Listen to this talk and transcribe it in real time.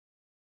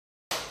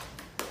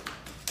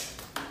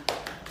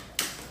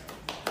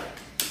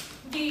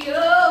The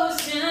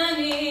ocean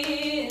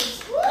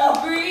is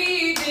a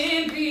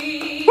breathing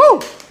beast. Woo!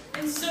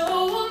 And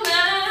so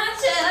my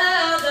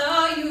child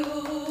are you.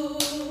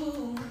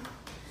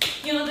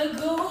 You're the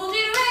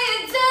golden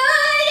red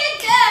dawn. You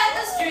got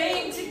the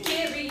strength to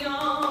carry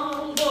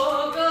on.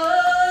 Walk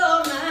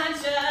on, my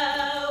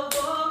child,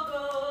 walk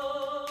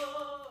on.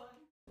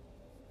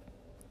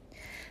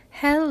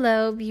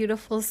 Hello,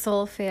 beautiful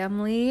soul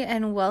family,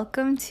 and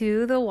welcome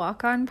to the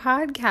Walk On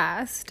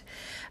podcast.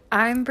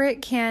 I'm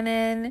Britt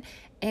Cannon,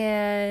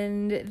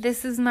 and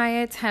this is my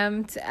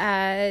attempt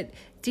at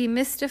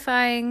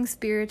demystifying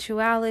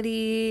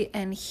spirituality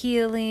and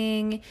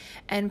healing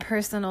and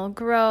personal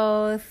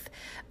growth,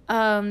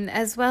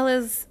 as well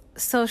as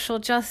social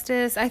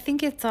justice. I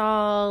think it's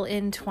all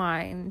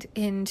entwined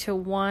into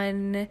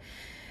one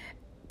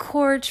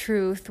core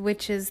truth,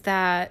 which is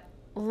that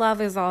love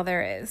is all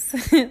there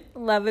is.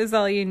 Love is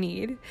all you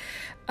need.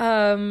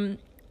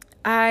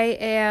 I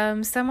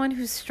am someone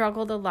who's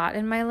struggled a lot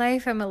in my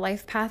life. I'm a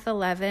life path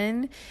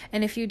 11.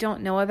 And if you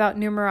don't know about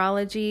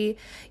numerology,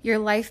 your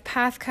life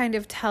path kind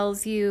of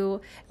tells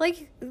you,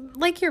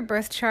 like your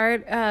birth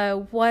chart,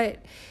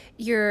 what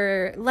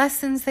your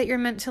lessons that you're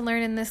meant to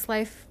learn in this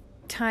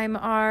lifetime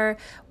are,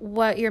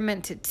 what you're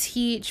meant to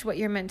teach, what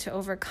you're meant to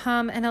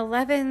overcome. And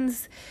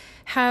 11s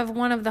have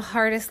one of the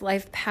hardest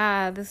life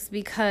paths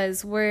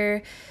because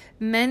we're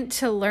meant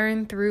to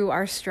learn through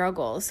our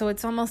struggles. So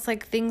it's almost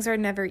like things are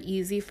never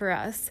easy for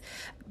us.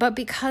 But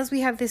because we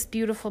have this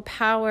beautiful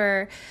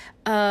power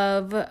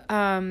of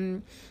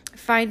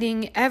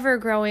finding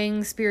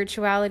ever-growing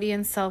spirituality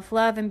and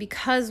self-love, and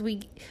because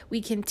we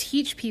can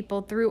teach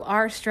people through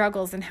our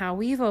struggles and how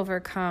we've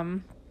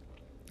overcome,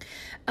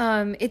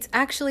 it's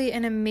actually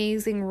an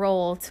amazing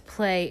role to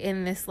play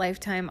in this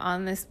lifetime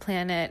on this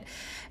planet,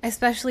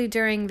 especially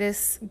during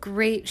this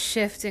great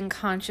shift in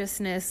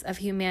consciousness of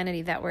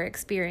humanity that we're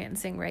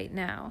experiencing right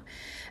now.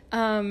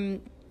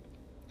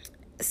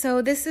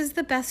 So this is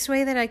the best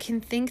way that I can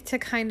think to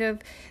kind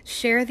of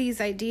share these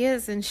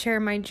ideas and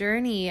share my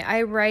journey.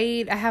 I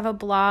have a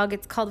blog.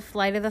 It's called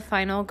Flight of the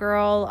Final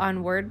Girl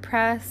on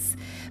WordPress,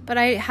 but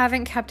I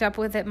haven't kept up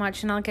with it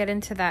much, and I'll get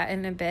into that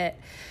in a bit.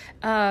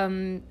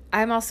 I'm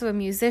also a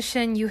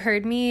musician. You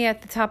heard me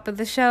at the top of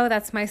the show.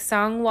 That's my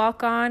song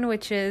Walk On,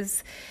 which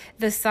is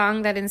the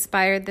song that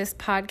inspired this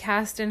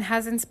podcast and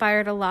has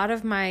inspired a lot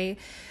of my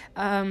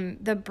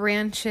the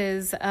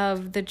branches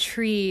of the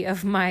tree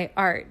of my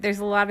art. There's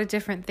a lot of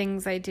different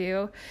things I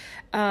do.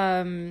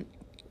 And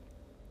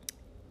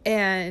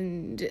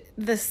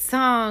the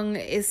song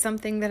is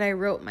something that I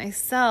wrote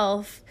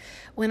myself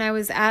when I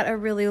was at a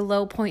really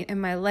low point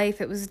in my life.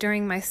 It was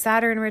during my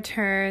Saturn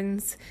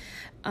returns.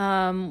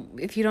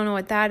 If you don't know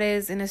what that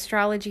is, in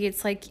astrology,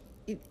 it's like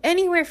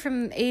anywhere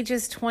from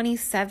ages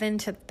 27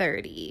 to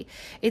 30.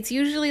 It's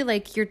usually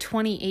like your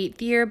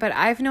 28th year, but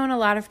I've known a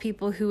lot of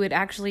people who would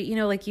actually,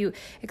 like you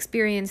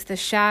experience the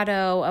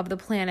shadow of the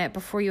planet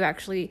before you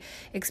actually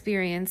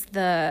experience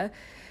the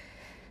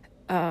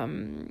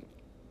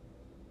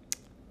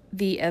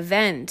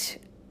event,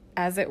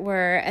 as it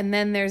were. And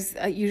then there's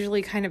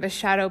usually kind of a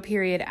shadow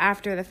period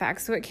after the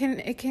fact. So it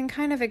can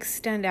kind of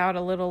extend out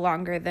a little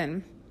longer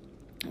than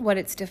what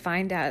it's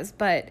defined as.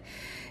 But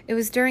it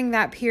was during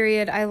that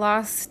period I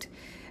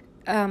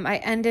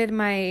ended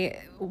my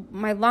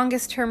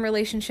longest term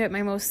relationship,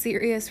 my most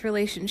serious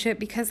relationship,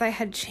 because I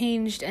had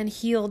changed and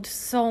healed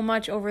so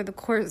much over the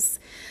course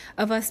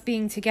of us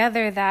being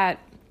together that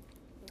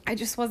I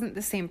just wasn't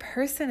the same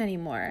person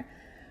anymore.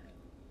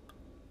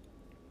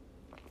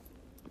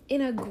 In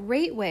a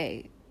great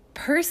way,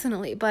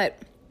 personally, but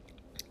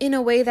in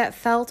a way that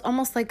felt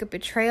almost like a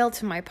betrayal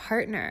to my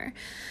partner.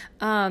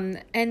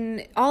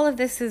 And all of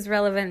this is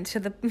relevant to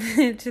the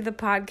to the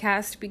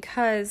podcast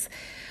because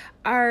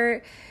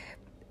our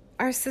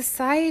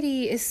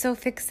society is so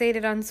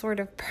fixated on sort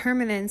of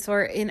permanence,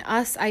 or in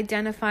us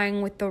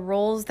identifying with the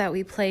roles that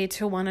we play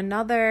to one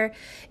another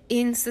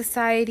in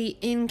society,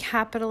 in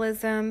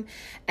capitalism,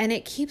 and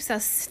it keeps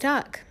us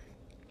stuck.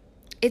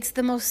 It's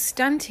the most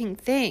stunting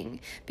thing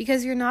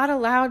because you're not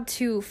allowed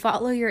to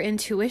follow your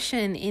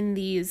intuition in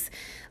these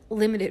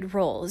limited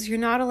roles. You're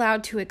not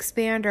allowed to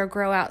expand or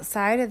grow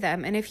outside of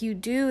them. And if you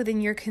do, then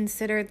you're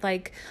considered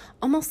like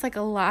almost like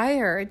a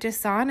liar or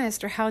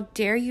dishonest, or how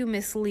dare you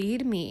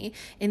mislead me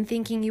in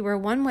thinking you were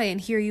one way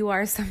and here you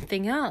are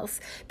something else.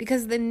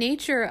 Because the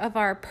nature of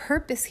our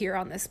purpose here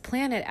on this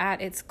planet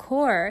at its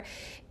core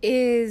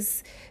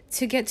is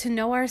to get to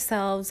know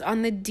ourselves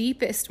on the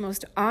deepest,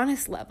 most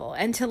honest level,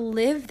 and to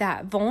live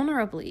that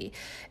vulnerably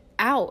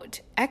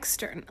out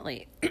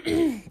externally.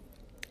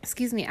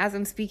 Excuse me, as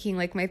I'm speaking,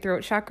 like my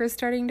throat chakra is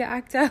starting to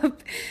act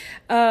up,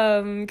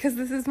 because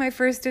this is my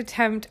first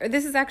attempt, or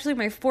this is actually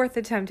my fourth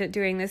attempt at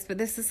doing this, but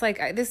this is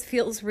this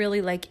feels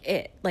really like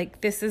it.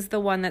 Like this is the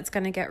one that's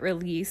going to get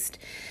released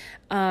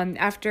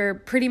after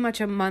pretty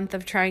much a month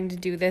of trying to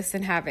do this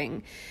and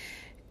having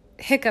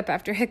hiccup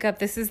after hiccup.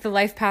 This is the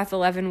Life Path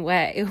 11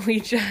 way.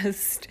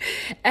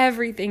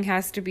 Everything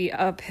has to be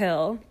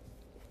uphill.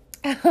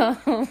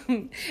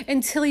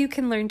 Until you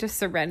can learn to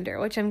surrender,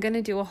 which I'm going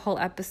to do a whole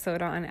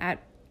episode on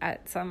at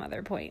at some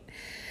other point.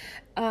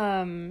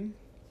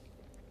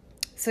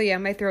 So yeah,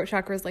 my throat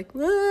chakra is like,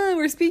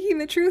 we're speaking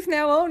the truth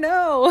now. Oh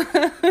no,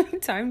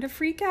 time to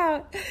freak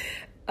out.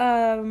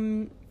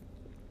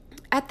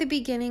 At the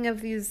beginning of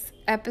these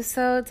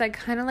episodes, I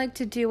kind of like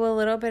to do a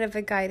little bit of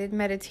a guided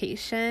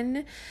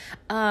meditation,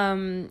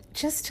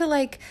 just to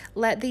like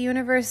let the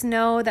universe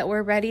know that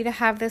we're ready to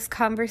have this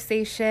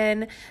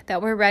conversation,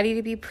 that we're ready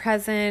to be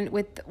present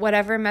with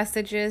whatever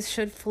messages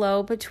should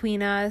flow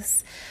between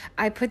us.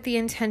 I put the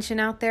intention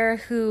out there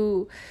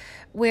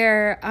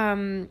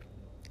where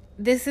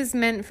this is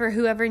meant for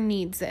whoever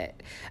needs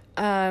it.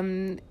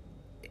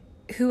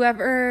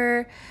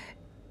 Whoever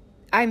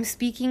I'm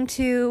speaking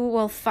to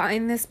will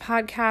find this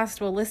podcast,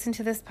 will listen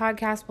to this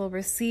podcast, will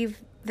receive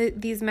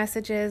these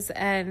messages,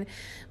 and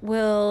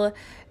will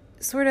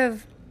sort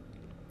of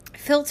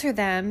filter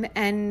them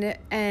and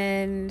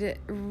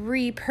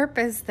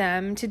repurpose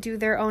them to do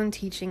their own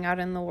teaching out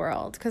in the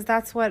world. Because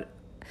that's what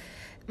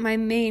my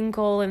main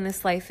goal in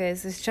this life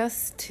is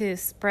just to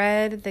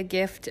spread the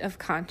gift of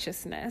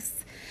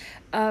consciousness.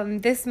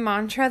 This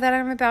mantra that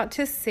I'm about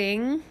to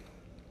sing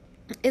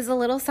is a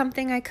little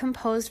something I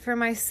composed for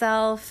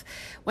myself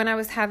when I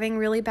was having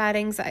really bad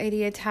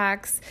anxiety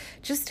attacks,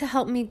 just to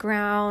help me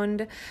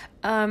ground.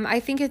 I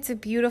think it's a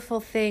beautiful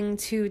thing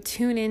to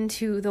tune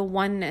into the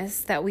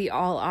oneness that we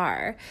all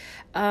are,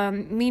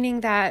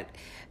 meaning that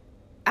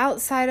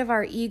outside of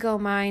our ego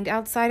mind,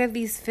 outside of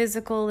these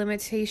physical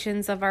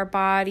limitations of our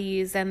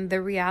bodies and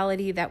the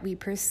reality that we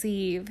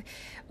perceive,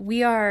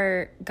 we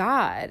are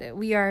God.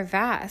 We are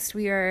vast.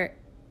 We are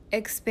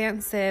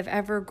expansive,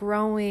 ever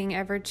growing,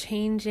 ever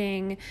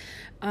changing.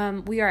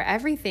 We are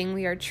everything.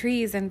 We are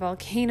trees and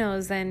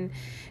volcanoes and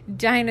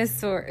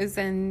dinosaurs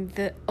and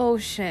the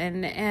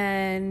ocean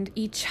and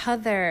each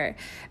other,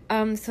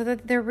 so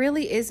that there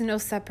really is no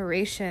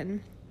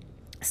separation.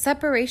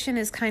 Separation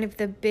is kind of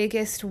the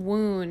biggest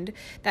wound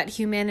that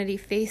humanity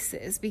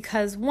faces,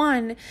 because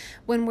one,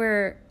 when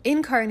we're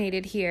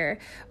incarnated here,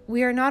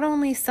 we are not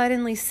only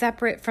suddenly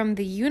separate from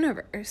the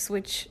universe,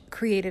 which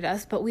created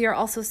us, but we are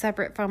also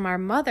separate from our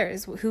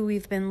mothers, who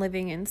we've been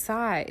living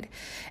inside.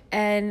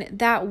 And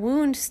that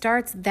wound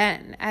starts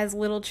then, as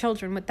little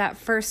children, with that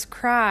first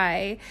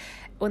cry,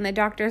 when the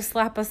doctors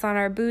slap us on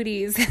our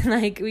booties and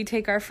like we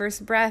take our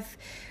first breath.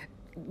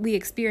 We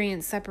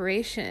experience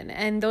separation.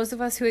 And those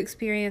of us who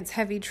experience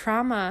heavy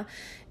trauma,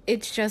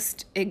 it's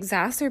just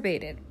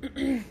exacerbated.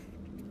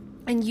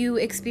 And you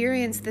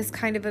experience this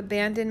kind of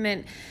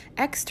abandonment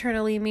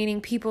externally,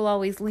 meaning people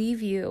always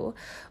leave you,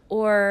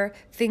 or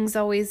things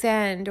always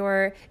end,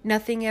 or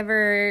nothing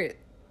ever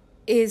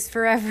is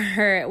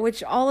forever,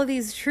 which all of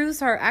these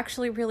truths are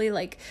actually really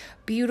like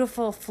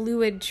beautiful,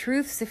 fluid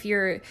truths if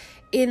you're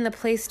in the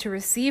place to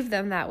receive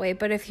them that way.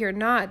 But if you're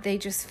not, they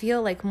just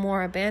feel like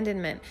more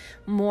abandonment,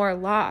 more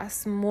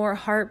loss, more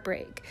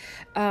heartbreak.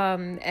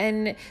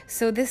 And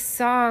so this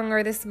song,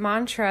 or this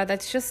mantra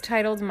that's just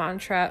titled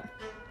Mantra,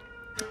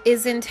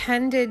 is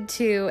intended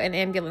to, an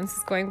ambulance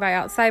is going by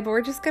outside, but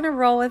we're just going to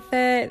roll with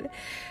it,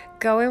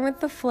 go in with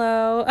the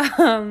flow.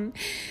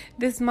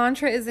 This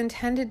mantra is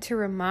intended to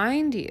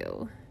remind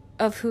you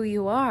of who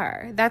you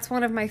are. That's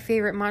one of my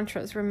favorite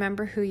mantras.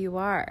 Remember who you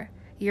are.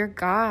 You're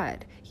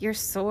God, you're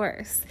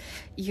source,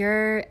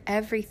 you're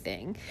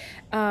everything.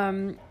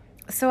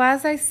 So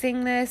as I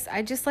sing this,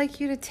 I just like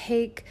you to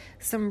take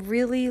some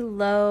really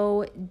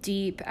low,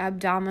 deep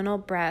abdominal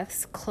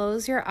breaths,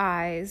 close your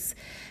eyes,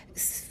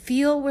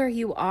 feel where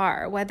you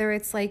are, whether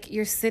it's like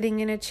you're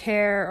sitting in a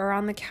chair or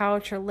on the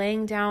couch or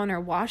laying down or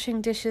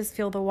washing dishes,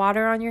 feel the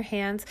water on your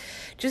hands.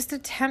 Just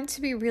attempt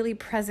to be really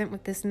present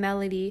with this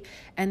melody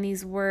and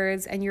these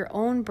words and your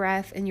own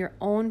breath and your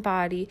own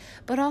body,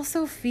 but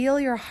also feel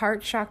your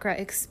heart chakra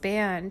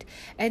expand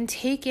and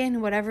take in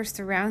whatever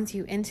surrounds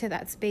you into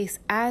that space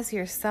as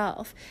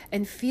yourself,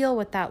 and feel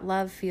what that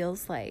love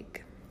feels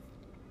like.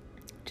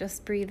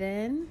 Just breathe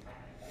in.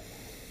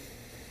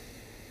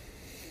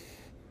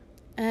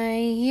 I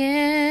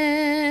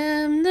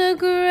am the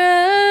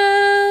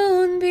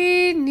ground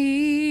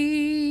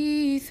beneath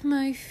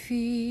my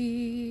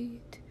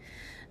feet.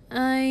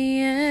 I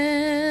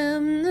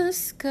am the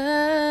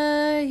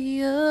sky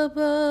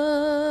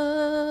above.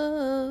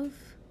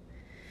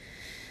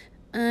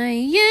 I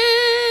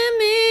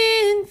am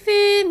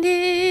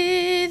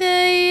infinite.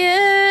 I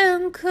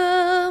am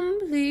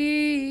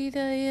complete.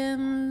 I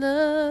am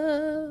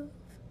love.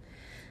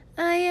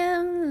 I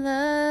am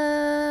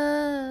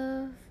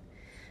love.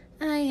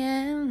 I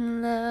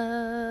am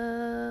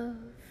love.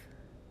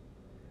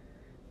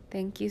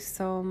 Thank you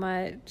so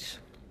much.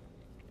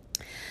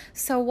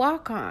 So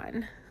walk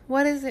on.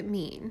 What does it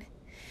mean?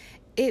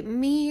 It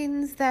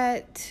means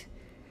that,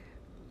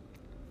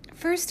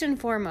 first and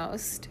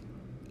foremost,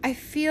 I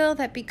feel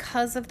that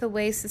because of the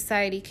way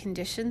society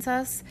conditions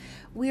us,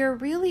 we are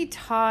really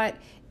taught,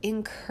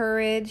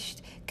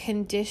 encouraged,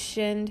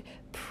 conditioned,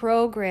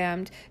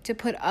 programmed to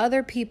put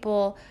other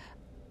people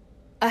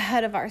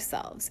ahead of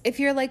ourselves. If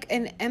you're like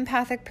an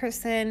empathic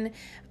person,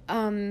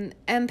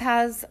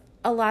 empaths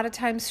a lot of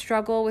times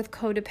struggle with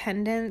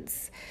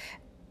codependence.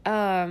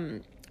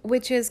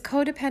 which is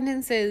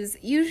codependence is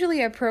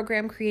usually a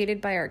program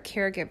created by our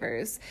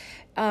caregivers,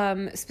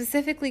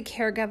 specifically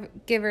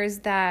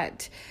caregivers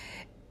that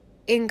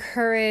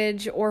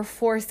encourage or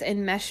force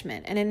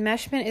enmeshment. And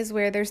enmeshment is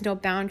where there's no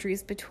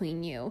boundaries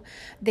between you.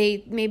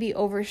 They maybe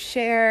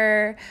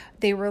overshare,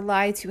 they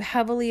rely too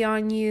heavily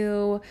on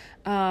you.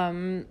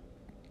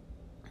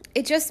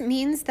 It just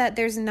means that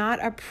there's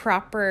not a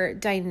proper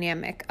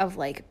dynamic of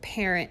like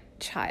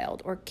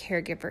parent-child or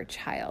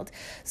caregiver-child.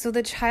 So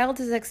the child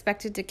is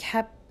expected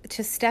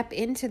to step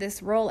into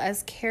this role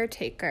as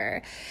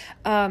caretaker,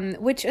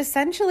 which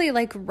essentially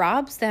like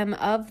robs them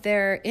of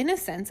their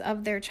innocence,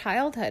 of their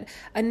childhood.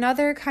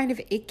 Another kind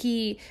of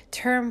icky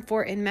term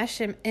for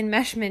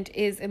enmeshment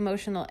is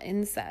emotional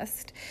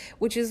incest,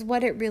 which is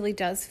what it really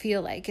does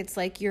feel like. It's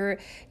like your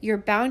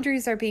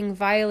boundaries are being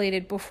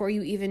violated before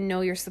you even know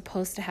you're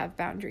supposed to have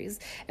boundaries.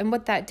 And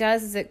what that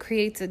does is it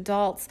creates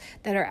adults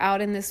that are out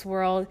in this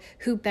world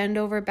who bend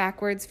over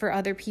backwards for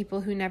other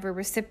people, who never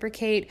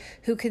reciprocate,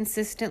 who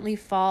consistently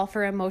fall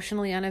for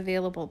emotionally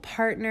unavailable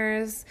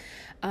partners,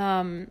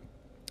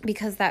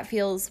 because that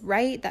feels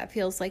right, that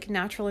feels like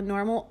natural and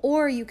normal.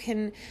 Or you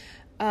can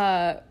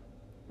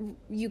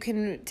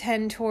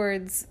tend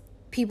towards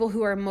people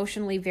who are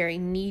emotionally very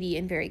needy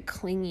and very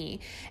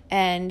clingy,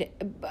 and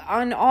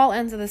on all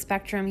ends of the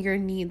spectrum your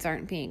needs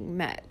aren't being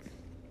met.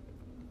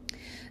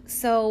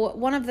 So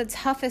one of the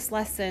toughest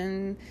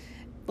lessons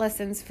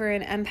for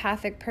an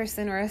empathic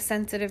person or a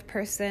sensitive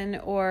person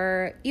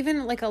or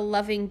even like a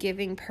loving,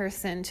 giving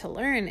person to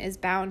learn is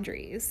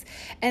boundaries.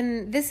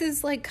 And this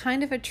is like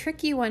kind of a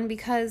tricky one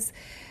because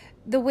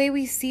the way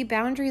we see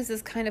boundaries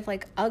is kind of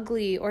like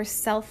ugly or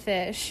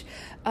selfish.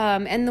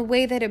 And the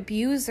way that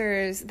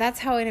abusers, that's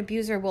how an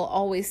abuser will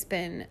always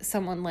spin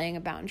someone laying a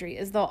boundary,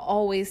 is they'll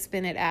always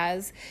spin it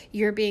as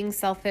you're being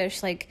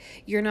selfish, like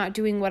you're not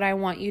doing what I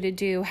want you to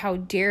do. How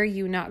dare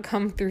you not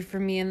come through for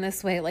me in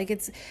this way? Like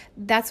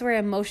that's where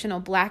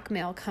emotional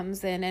blackmail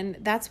comes in. And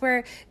that's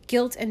where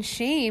guilt and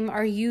shame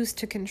are used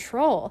to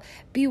control.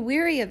 Be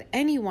wary of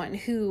anyone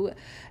who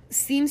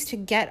seems to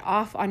get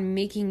off on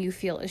making you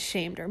feel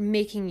ashamed or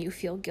making you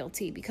feel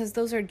guilty, because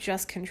those are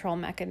just control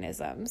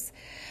mechanisms.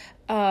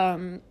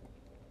 So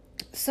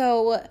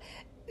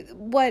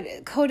what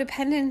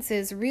codependence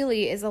is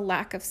really is a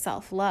lack of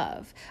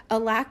self-love, a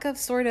lack of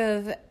sort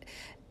of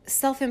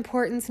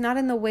self-importance, not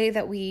in the way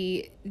that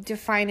we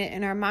define it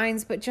in our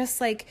minds, but just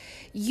like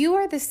you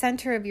are the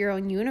center of your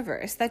own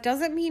universe. That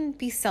doesn't mean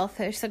be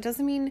selfish. That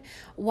doesn't mean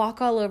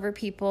walk all over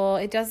people.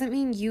 It doesn't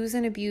mean use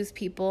and abuse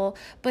people,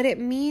 but it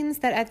means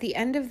that at the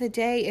end of the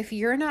day, if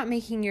you're not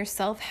making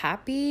yourself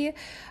happy,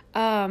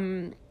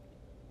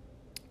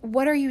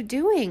 what are you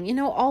doing? You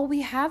know, all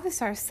we have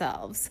is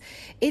ourselves.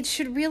 It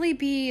should really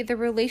be the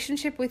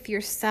relationship with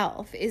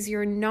yourself is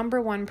your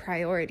number one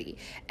priority.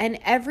 And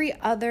every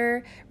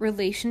other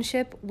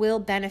relationship will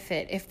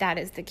benefit if that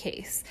is the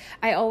case.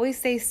 I always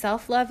say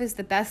self-love is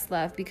the best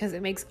love because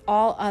it makes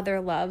all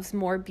other loves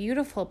more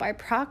beautiful by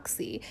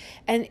proxy.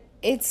 And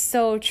it's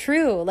so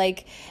true.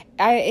 Like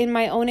in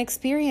my own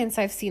experience,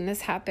 I've seen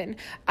this happen.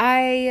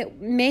 I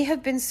may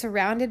have been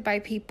surrounded by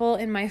people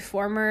in my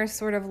former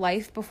sort of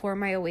life before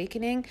my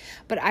awakening,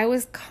 but I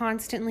was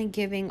constantly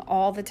giving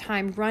all the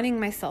time, running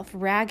myself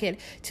ragged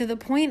to the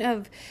point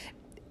of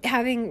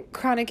having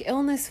chronic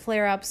illness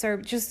flare-ups or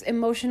just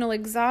emotional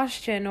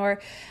exhaustion or,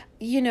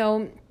 you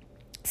know,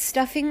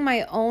 stuffing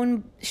my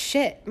own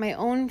shit, my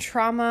own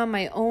trauma,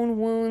 my own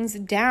wounds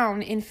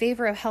down in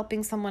favor of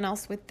helping someone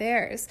else with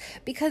theirs.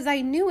 Because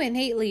I knew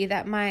innately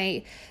that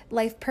my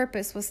life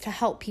purpose was to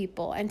help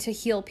people and to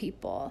heal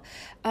people,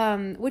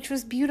 which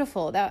was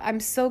beautiful. That I'm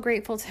so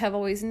grateful to have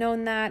always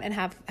known that and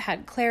have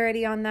had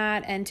clarity on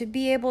that, and to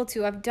be able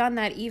to have done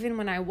that even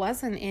when I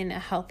wasn't in a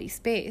healthy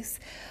space.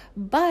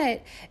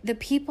 But the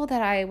people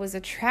that I was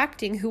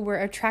attracting, who were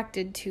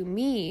attracted to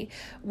me,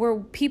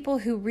 were people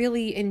who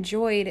really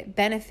enjoyed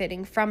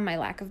benefiting from my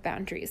lack of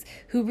boundaries,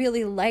 who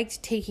really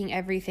liked taking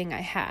everything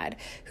I had,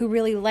 who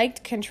really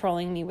liked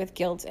controlling me with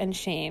guilt and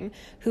shame,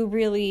 who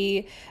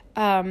really,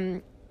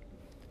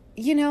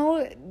 you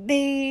know,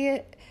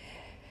 they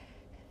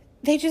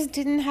just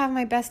didn't have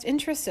my best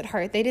interest at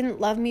heart. They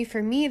didn't love me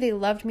for me. They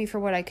loved me for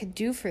what I could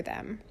do for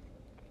them.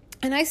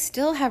 And I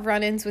still have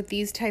run-ins with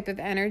these type of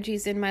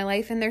energies in my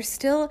life, and they're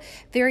still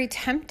very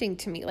tempting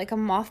to me, like a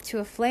moth to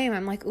a flame.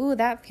 I'm like, ooh,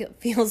 that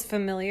feels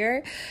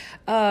familiar.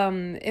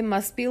 It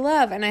must be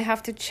love. And I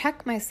have to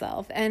check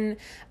myself, and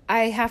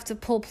I have to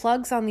pull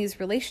plugs on these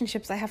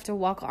relationships. I have to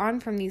walk on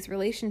from these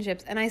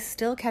relationships, and I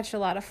still catch a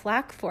lot of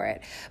flack for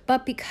it.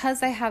 But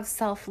because I have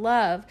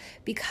self-love,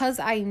 because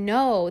I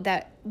know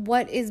that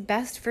what is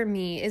best for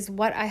me is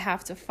what I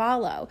have to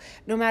follow,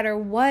 no matter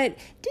what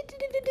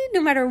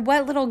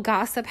little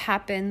gossip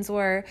happens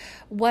or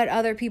what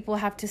other people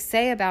have to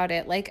say about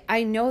it. Like,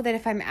 I know that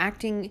if I'm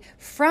acting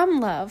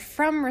from love,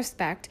 from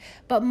respect,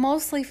 but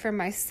mostly for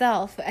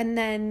myself, and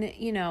then,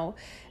 you know,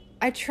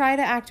 I try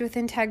to act with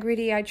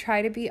integrity. I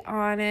try to be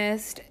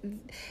honest.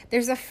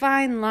 There's a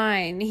fine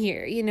line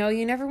here. You know,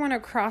 you never want to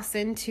cross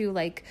into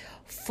like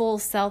full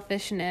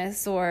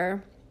selfishness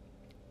or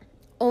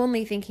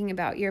only thinking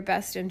about your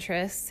best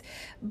interests.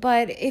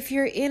 But if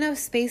you're in a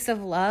space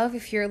of love,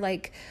 if you're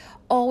like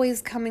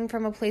always coming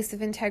from a place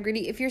of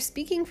integrity, if you're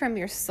speaking from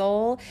your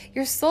soul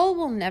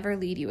will never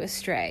lead you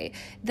astray.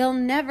 They'll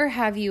never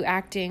have you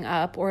acting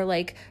up or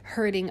like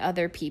hurting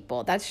other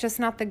people. That's just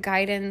not the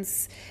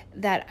guidance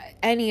that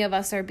any of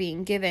us are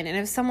being given. And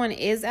if someone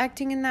is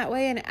acting in that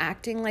way and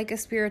acting like a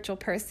spiritual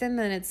person,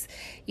 then it's,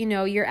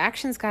 your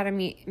actions got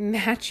to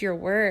match your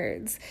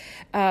words.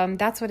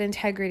 That's what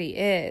integrity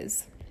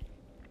is.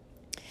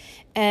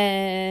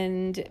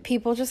 And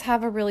people just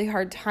have a really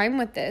hard time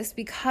with this,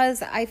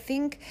 because I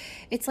think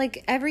it's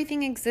like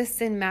everything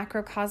exists in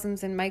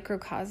macrocosms and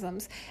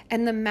microcosms.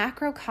 And the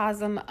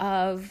macrocosm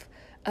of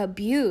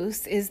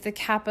abuse is the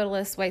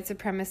capitalist, white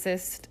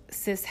supremacist,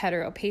 cis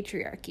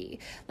heteropatriarchy.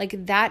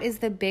 Like that is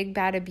the big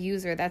bad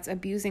abuser that's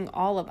abusing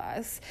all of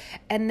us.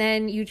 And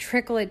then you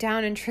trickle it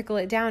down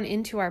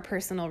into our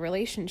personal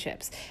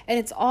relationships. And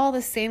it's all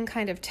the same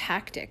kind of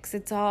tactics.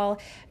 It's all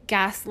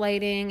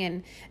gaslighting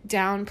and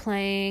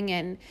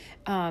downplaying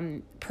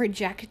and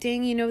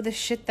projecting, the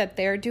shit that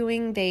they're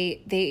doing.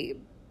 They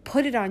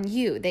put it on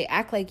you. They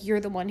act like you're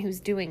the one who's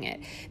doing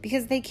it,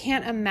 because they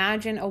can't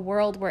imagine a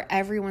world where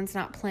everyone's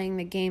not playing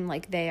the game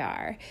like they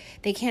are.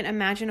 They can't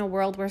imagine a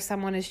world where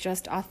someone is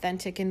just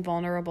authentic and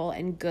vulnerable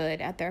and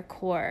good at their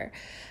core.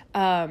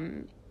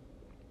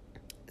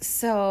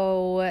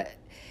 So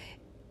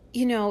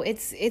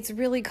it's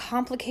really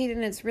complicated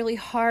and it's really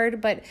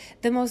hard, but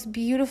the most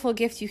beautiful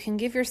gift you can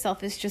give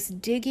yourself is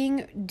just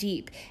digging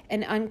deep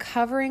and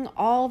uncovering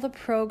all the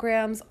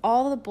programs,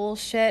 all the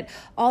bullshit,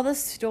 all the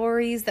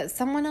stories that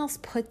someone else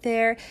put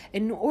there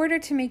in order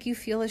to make you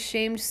feel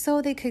ashamed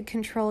so they could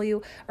control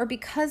you, or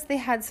because they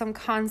had some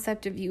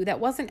concept of you that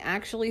wasn't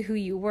actually who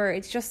you were.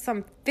 It's just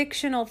some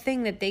fictional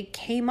thing that they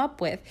came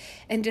up with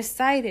and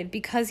decided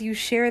because you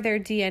share their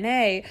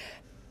DNA,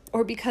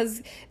 or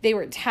because they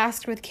were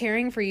tasked with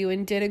caring for you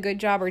and did a good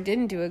job or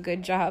didn't do a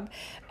good job,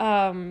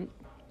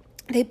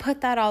 they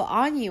put that all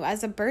on you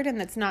as a burden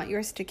that's not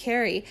yours to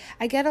carry.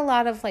 I get a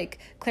lot of like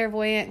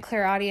clairvoyant,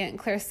 clairaudient,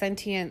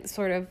 clairsentient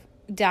sort of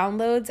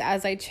downloads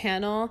as I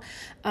channel.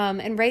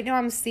 And right now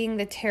I'm seeing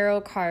the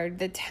tarot card,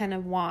 the 10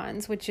 of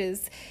Wands, which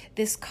is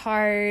this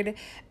card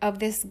of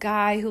this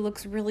guy who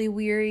looks really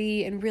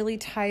weary and really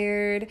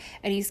tired,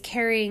 and he's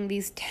carrying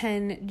these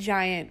 10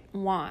 giant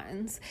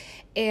wands.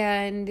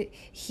 And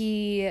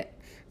the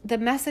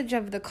message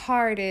of the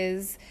card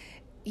is,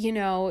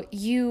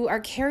 you are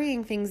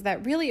carrying things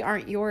that really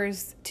aren't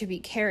yours to be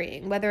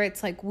carrying, whether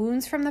it's like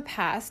wounds from the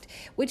past,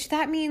 which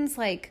that means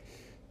like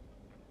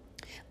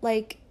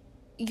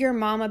your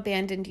mom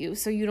abandoned you,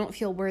 so you don't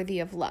feel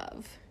worthy of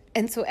love.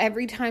 And so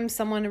every time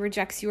someone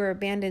rejects you or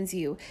abandons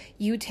you,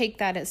 you take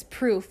that as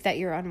proof that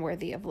you're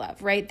unworthy of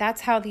love, right? That's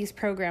how these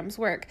programs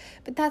work.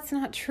 But that's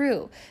not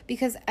true,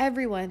 because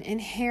everyone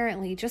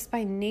inherently, just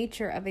by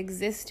nature of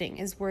existing,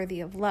 is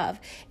worthy of love.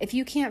 If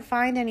you can't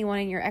find anyone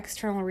in your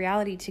external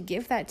reality to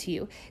give that to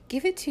you,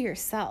 give it to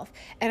yourself.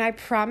 And I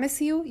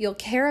promise you'll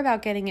care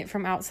about getting it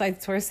from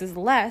outside sources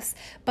less,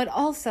 but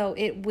also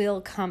it will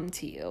come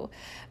to you.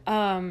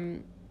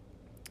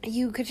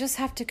 You could just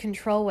have to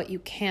control what you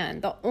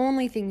can. The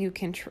only thing you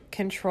can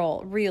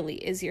control really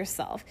is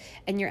yourself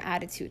and your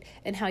attitude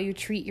and how you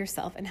treat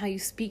yourself and how you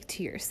speak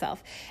to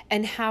yourself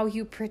and how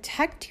you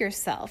protect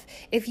yourself.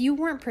 If you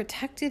weren't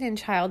protected in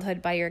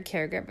childhood by your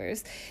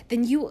caregivers,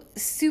 then you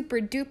super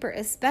duper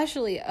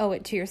especially owe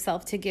it to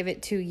yourself to give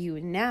it to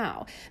you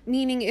now.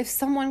 Meaning if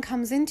someone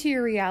comes into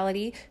your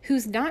reality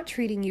who's not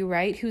treating you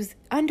right, who's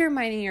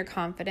undermining your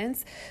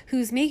confidence,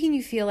 who's making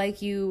you feel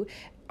like you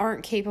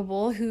aren't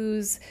capable,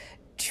 who's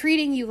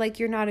treating you like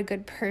you're not a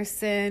good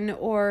person,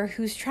 or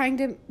who's trying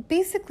to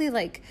basically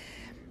like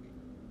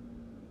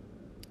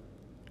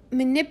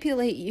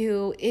manipulate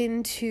you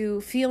into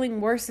feeling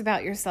worse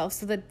about yourself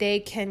so that they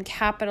can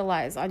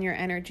capitalize on your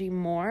energy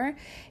more,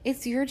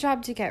 it's your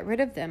job to get rid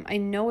of them. I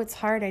know it's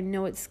hard, I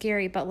know it's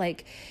scary, but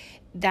like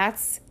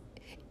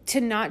to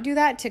not do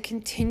that, to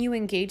continue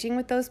engaging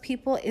with those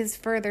people, is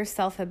further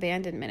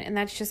self-abandonment, and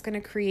that's just going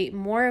to create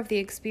more of the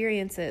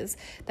experiences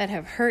that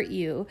have hurt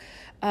you.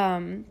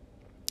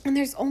 And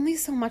there's only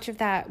so much of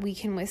that we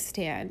can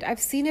withstand.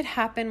 I've seen it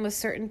happen with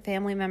certain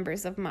family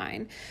members of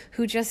mine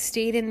who just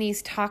stayed in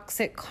these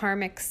toxic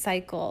karmic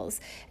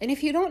cycles. And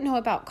if you don't know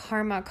about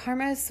karma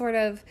is sort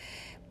of,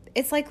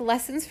 it's like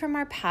lessons from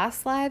our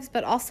past lives,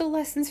 but also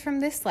lessons from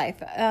this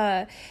life.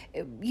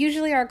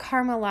 Usually our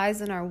karma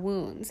lies in our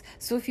wounds.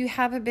 So if you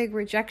have a big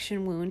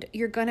rejection wound,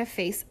 you're going to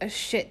face a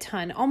shit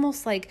ton.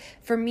 Almost like,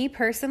 for me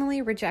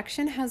personally,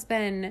 rejection has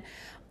been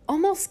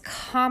almost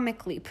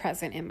comically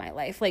present in my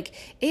life.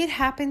 Like, it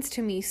happens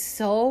to me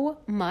so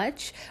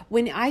much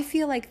when I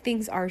feel like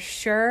things are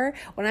sure,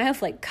 when I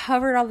have like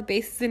covered all the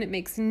bases and it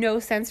makes no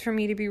sense for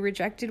me to be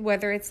rejected,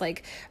 whether it's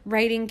like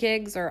writing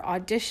gigs or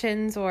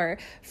auditions or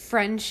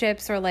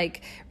friendships or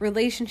like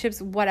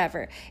relationships,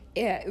 whatever.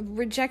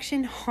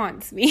 Rejection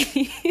haunts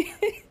me.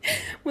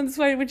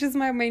 Which is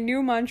my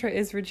new mantra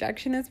is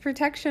rejection is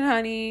protection,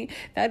 honey.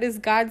 That is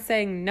God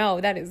saying, no,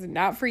 that is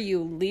not for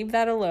you. Leave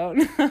that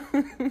alone.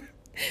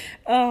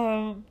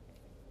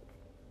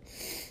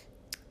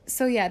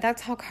 So yeah,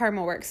 that's how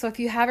karma works. So if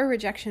you have a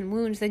rejection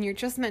wound, then you're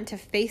just meant to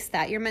face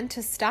that. You're meant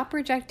to stop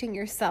rejecting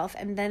yourself,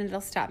 and then it'll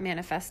stop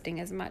manifesting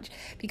as much,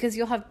 because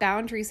you'll have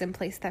boundaries in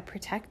place that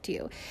protect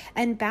you.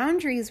 And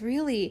boundaries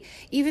really,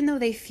 even though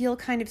they feel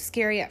kind of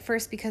scary at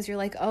first, because you're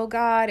like, oh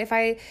God, if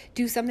I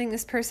do something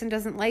this person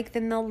doesn't like,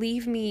 then they'll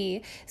leave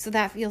me. So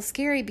that feels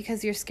scary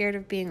because you're scared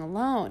of being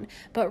alone.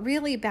 But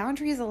really,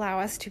 boundaries allow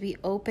us to be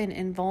open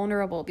and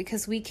vulnerable,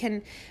 because we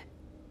can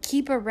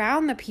keep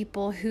around the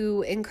people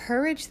who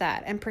encourage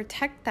that and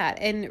protect that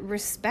and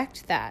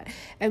respect that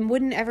and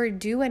wouldn't ever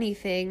do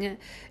anything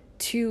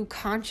to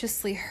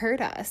consciously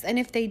hurt us. And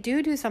if they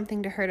do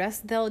something to hurt us,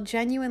 they'll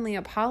genuinely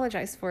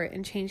apologize for it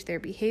and change their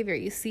behavior.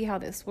 You see how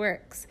this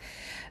works.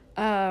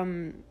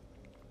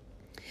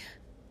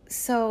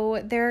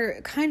 So they're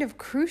kind of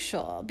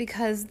crucial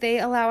because they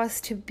allow us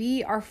to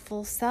be our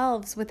full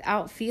selves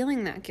without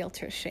feeling that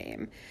guilt or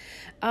shame.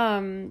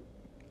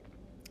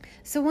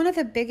 So one of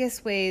the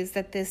biggest ways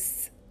that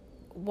this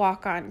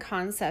walk-on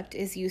concept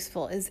is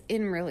useful is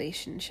in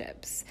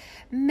relationships.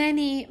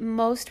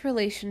 Most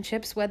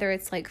relationships, whether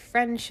it's like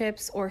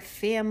friendships or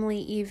family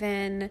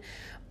even,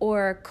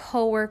 or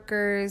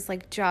coworkers,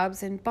 like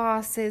jobs and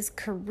bosses,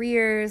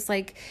 careers,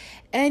 like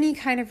any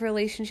kind of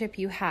relationship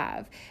you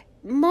have,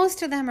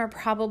 most of them are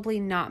probably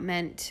not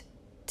meant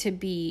to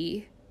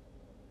be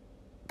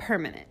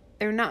permanent.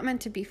 They're not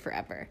meant to be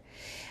forever.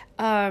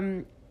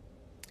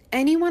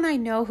 Anyone I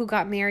know who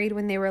got married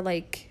when they were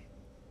like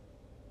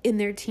in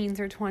their teens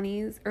or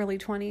 20s, early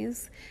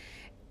 20s,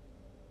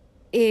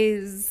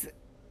 is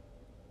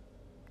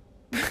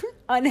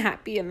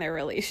unhappy in their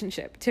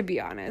relationship, to be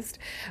honest,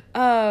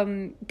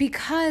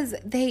 because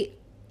they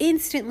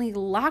instantly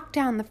locked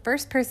down the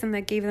first person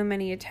that gave them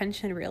any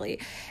attention, really.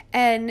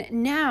 And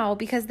now,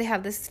 because they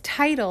have this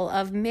title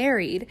of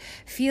married,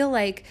 feel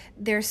like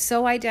they're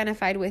so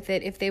identified with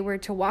it. If they were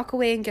to walk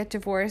away and get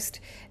divorced,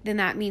 then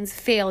that means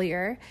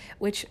failure,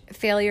 which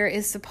failure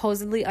is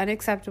supposedly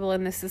unacceptable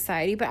in this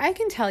society. But I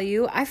can tell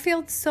you, I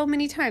failed so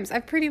many times.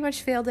 I've pretty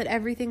much failed at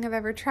everything I've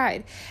ever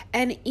tried.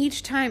 And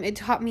each time it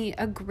taught me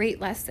a great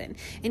lesson.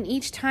 And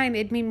each time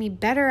it made me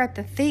better at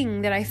the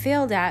thing that I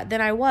failed at than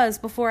I was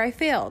before I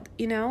failed,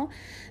 you know?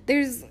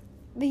 The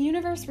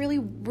universe really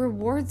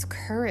rewards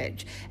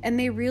courage, and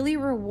they really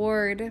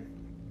reward,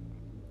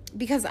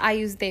 because I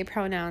use they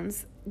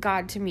pronouns,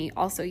 God to me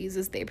also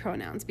uses they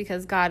pronouns,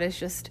 because God is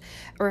just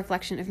a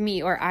reflection of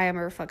me, or I am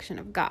a reflection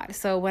of God.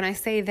 So when I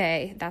say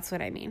they, that's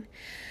what I mean.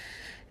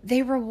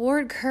 They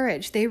reward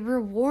courage. They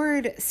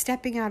reward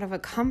stepping out of a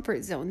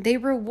comfort zone. They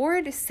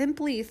reward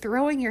simply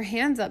throwing your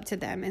hands up to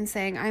them and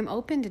saying, I'm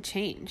open to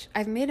change.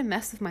 I've made a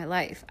mess of my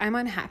life. I'm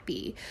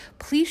unhappy.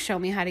 Please show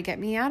me how to get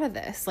me out of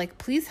this. Like,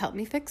 please help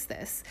me fix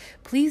this.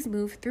 Please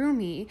move through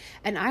me,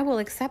 and I will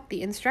accept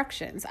the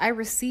instructions. I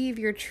receive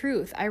your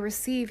truth. I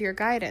receive your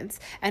guidance,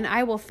 and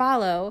I will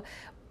follow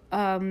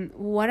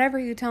whatever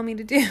you tell me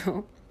to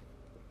do.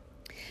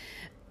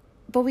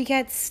 But we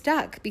get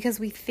stuck because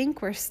we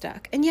think we're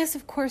stuck. And yes,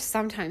 of course,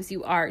 sometimes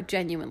you are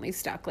genuinely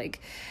stuck. Like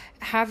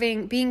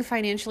being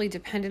financially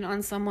dependent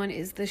on someone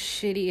is the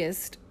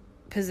shittiest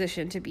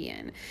position to be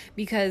in,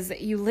 because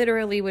you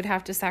literally would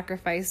have to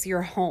sacrifice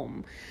your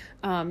home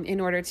in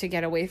order to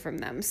get away from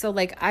them. So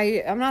like,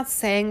 I'm not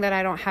saying that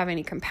I don't have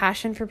any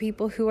compassion for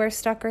people who are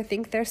stuck or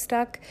think they're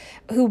stuck,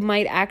 who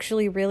might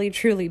actually really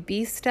truly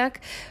be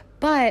stuck.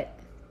 But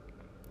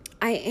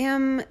I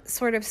am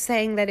sort of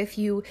saying that if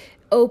you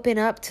open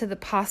up to the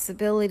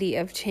possibility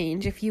of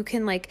change, if you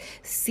can like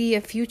see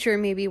a future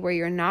maybe where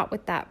you're not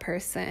with that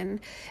person,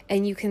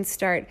 and you can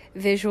start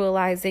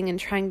visualizing and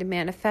trying to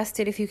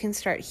manifest it, if you can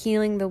start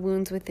healing the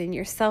wounds within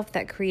yourself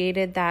that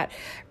created that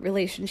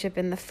relationship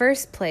in the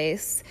first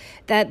place,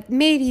 that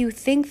made you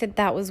think that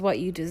that was what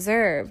you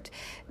deserved,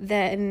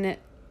 then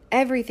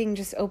everything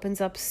just opens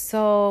up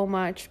so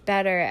much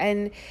better.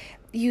 And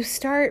you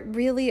shed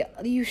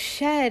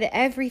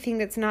everything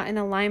that's not in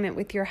alignment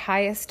with your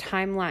highest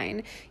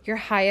timeline, your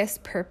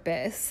highest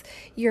purpose,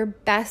 your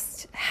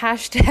best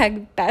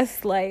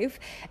life,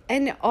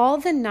 and all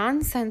the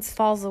nonsense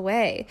falls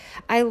away.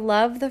 I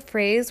love the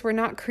phrase, we're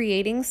not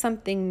creating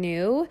something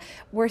new,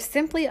 we're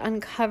simply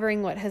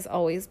uncovering what has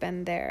always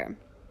been there.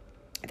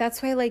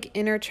 That's why like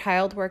inner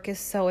child work is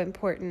so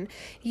important.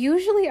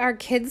 Usually our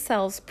kid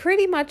selves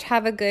pretty much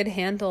have a good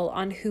handle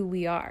on who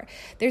we are.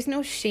 There's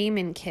no shame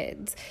in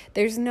kids.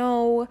 There's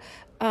no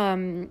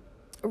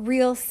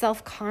real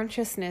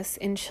self-consciousness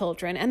in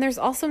children. And there's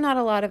also not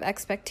a lot of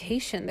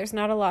expectation. There's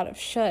not a lot of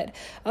should.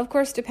 Of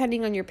course,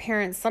 depending on your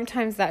parents,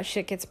 sometimes that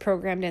shit gets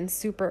programmed in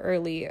super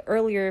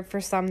earlier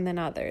for some than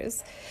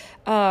others.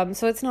 So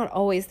it's not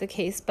always the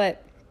case,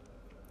 but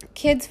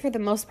kids, for the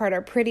most part,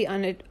 are pretty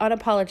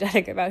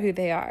unapologetic about who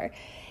they are.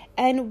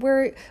 And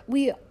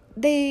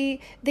they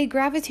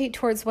gravitate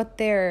towards what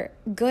they're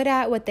good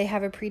at, what they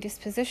have a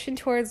predisposition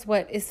towards,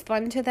 what is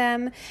fun to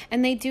them.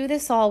 And they do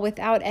this all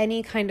without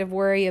any kind of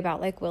worry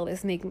about like, will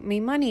this make me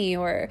money?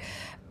 Or,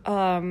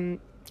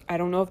 I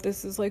don't know if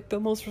this is like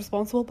the most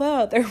responsible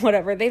path or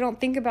whatever. They don't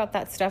think about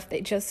that stuff.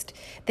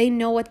 They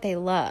know what they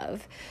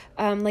love.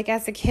 Like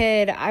as a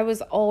kid, I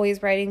was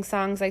always writing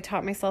songs. I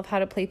taught myself how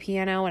to play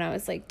piano when I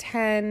was like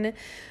 10,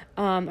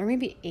 or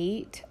maybe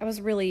 8. I was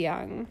really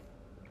young.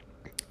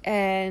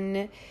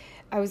 And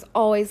I was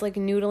always like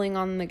noodling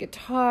on the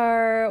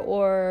guitar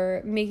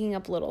or making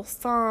up little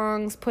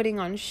songs, putting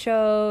on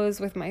shows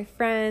with my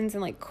friends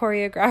and like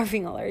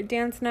choreographing all our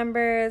dance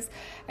numbers.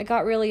 I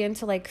got really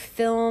into like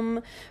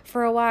film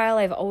for a while.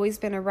 I've always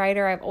been a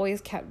writer. I've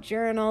always kept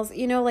journals.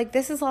 You know, like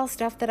this is all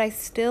stuff that I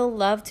still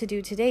love to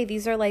do today.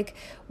 These are like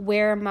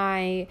where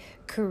my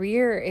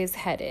career is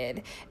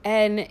headed.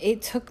 And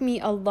it took me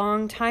a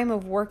long time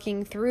of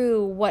working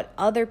through what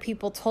other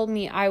people told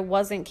me I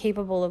wasn't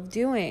capable of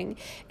doing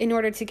in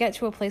order to get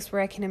to a place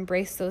where I can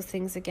embrace those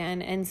things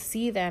again and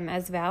see them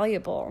as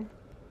valuable.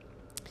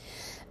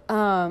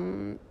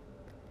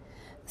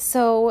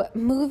 So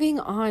moving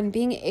on,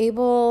 being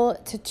able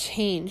to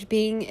change,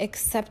 being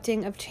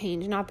accepting of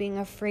change, not being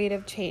afraid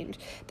of change,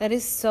 that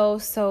is so,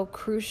 so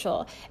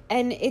crucial.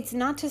 And it's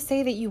not to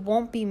say that you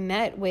won't be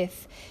met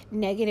with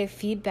negative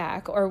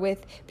feedback or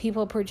with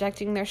people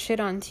projecting their shit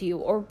onto you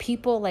or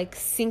people like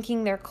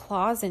sinking their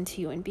claws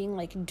into you and being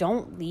like,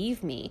 don't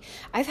leave me.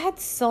 I've had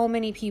so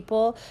many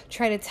people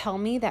try to tell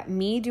me that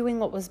me doing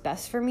what was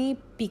best for me,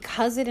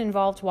 because it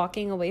involved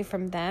walking away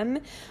from them,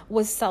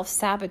 was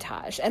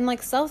self-sabotage. And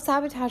like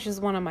self-sabotage is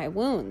one of my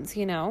wounds,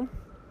 you know?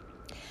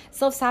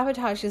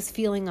 Self-sabotage is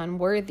feeling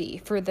unworthy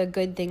for the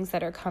good things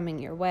that are coming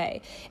your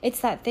way.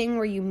 It's that thing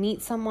where you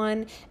meet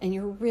someone and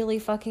you're really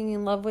fucking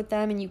in love with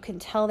them and you can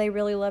tell they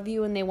really love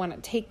you and they want to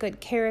take good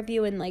care of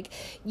you and like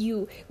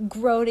you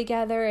grow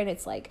together and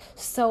it's like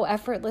so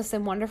effortless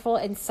and wonderful,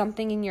 and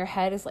something in your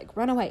head is like,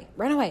 run away,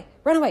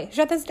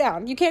 shut this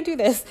down, you can't do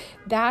this.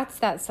 That's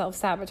that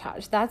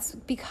self-sabotage. That's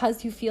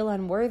because you feel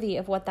unworthy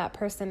of what that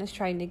person is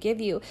trying to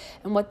give you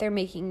and what they're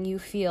making you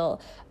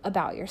feel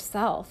about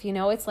yourself. You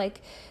know, it's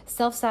like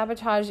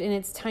self-sabotage in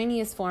its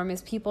tiniest form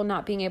is people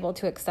not being able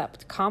to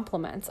accept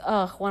compliments.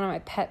 Ugh, one of my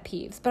pet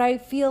peeves. But I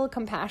feel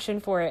compassion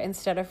for it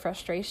instead of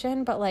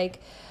frustration. But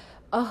like,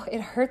 oh,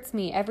 it hurts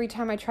me every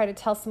time I try to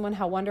tell someone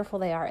how wonderful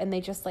they are and they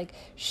just like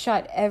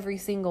shut every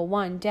single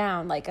one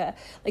down like the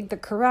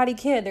Karate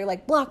Kid. They're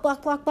like, block.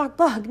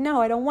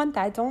 No, I don't want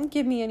that. Don't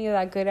give me any of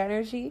that good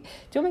energy.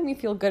 Don't make me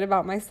feel good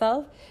about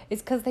myself.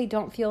 It's because they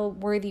don't feel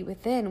worthy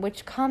within,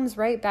 which comes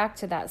right back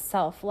to that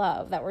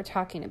self-love that we're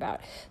talking about.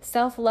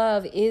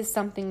 Self-love is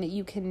something that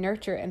you can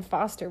nurture and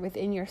foster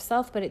within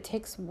yourself, but it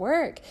takes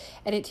work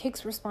and it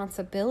takes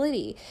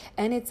responsibility,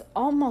 and it's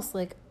almost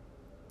like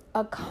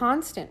a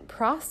constant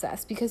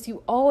process because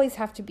you always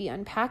have to be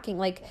unpacking.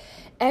 Like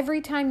every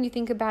time you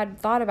think a bad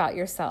thought about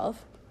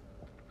yourself,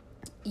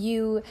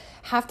 you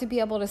have to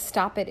be able to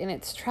stop it in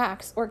its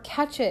tracks or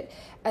catch it.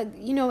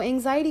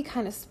 Anxiety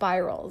kind of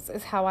spirals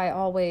is how I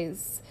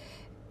always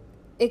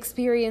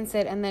experience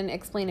it and then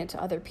explain it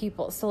to other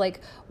people. So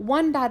like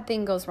one bad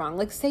thing goes wrong.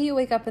 Like say you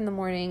wake up in the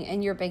morning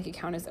and your bank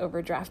account is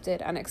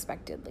overdrafted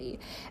unexpectedly.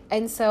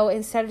 And so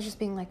instead of just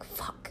being like,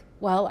 fuck,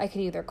 well, I could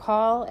either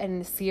call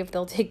and see if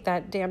they'll take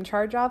that damn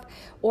charge off,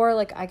 or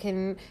like I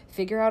can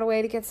figure out a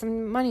way to get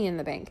some money in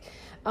the bank.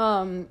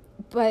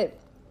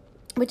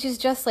 Which is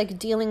just like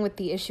dealing with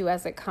the issue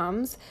as it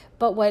comes.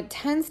 But what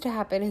tends to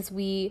happen is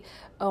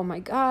oh my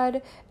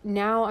God,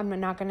 now I'm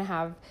not going to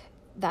have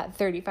that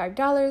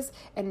 $35,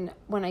 and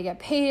when I get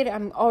paid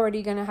I'm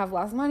already gonna have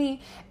less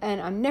money and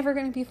I'm never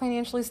gonna be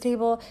financially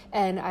stable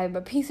and I'm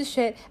a piece of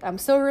shit. I'm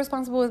so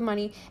irresponsible with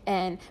money,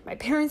 and my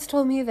parents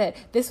told me that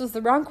this was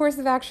the wrong course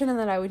of action and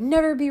that I would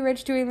never be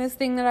rich doing this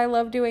thing that I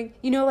love doing.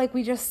 Like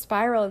we just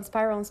spiral.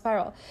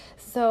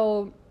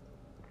 So,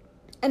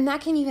 and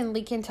that can even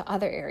leak into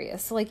other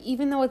areas. So like,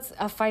 even though it's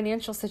a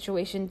financial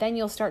situation, then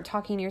you'll start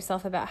talking to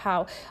yourself about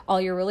how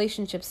all your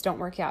relationships don't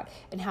work out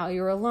and how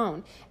you're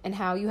alone and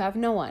how you have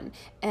no one.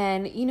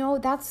 And,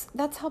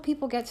 that's how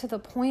people get to the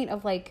point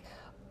of like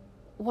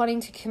wanting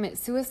to commit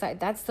suicide.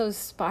 That's those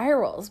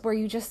spirals where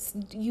you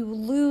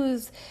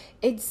lose,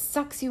 it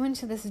sucks you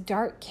into this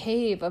dark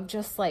cave of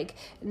just like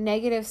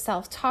negative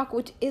self-talk,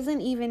 which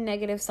isn't even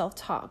negative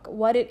self-talk.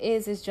 What it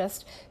is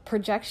just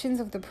projections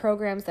of the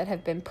programs that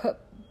have been put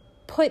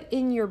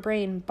in your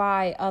brain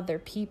by other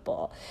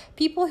people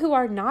who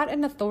are not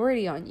an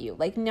authority on you.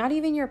 Like not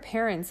even your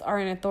parents are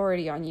an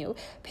authority on you.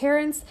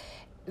 Parents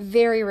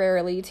very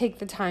rarely take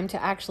the time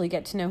to actually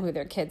get to know who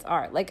their kids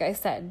are. Like I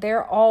said,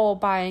 they're all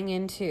buying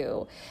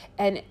into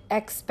and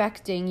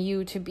expecting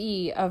you to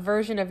be a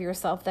version of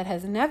yourself that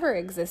has never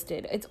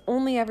existed. It's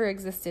only ever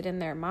existed in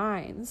their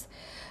minds.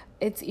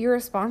 It's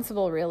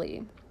irresponsible,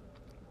 really.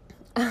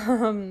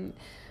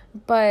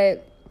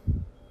 But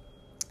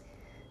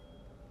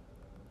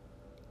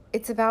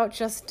it's about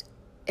just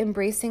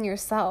embracing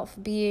yourself,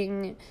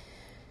 being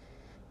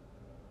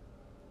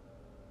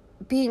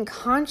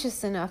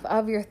conscious enough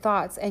of your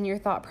thoughts and your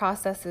thought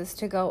processes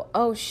to go,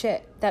 oh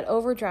shit, that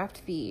overdraft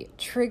fee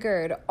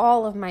triggered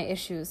all of my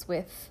issues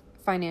with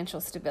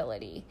financial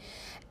stability.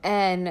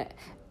 And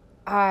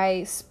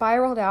I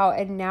spiraled out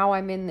and now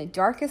I'm in the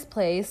darkest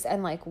place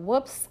and like,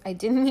 whoops, I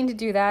didn't mean to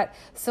do that.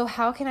 So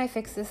how can I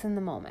fix this in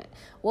the moment?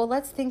 Well,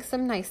 let's think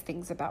some nice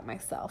things about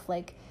myself.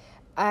 Like,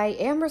 I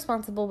am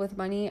responsible with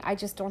money. I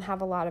just don't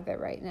have a lot of it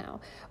right now.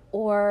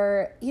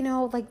 Or, you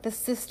know, like the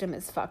system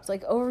is fucked.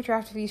 Like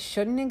overdraft fees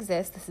shouldn't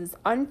exist. This is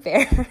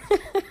unfair.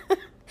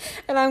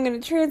 And I'm going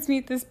to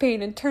transmute this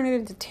pain and turn it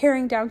into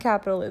tearing down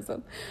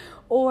capitalism.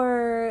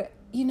 Or,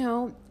 you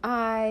know,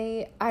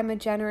 I'm a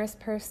generous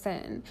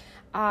person.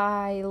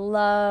 I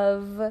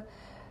love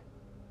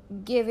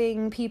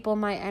giving people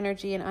my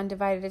energy and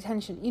undivided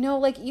attention. You know,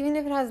 like even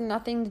if it has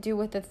nothing to do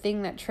with the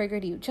thing that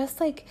triggered you, just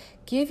like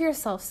give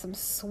yourself some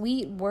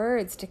sweet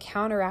words to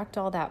counteract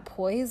all that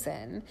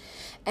poison.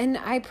 And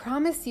I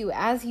promise you,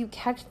 as you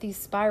catch these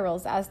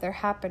spirals as they're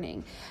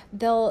happening,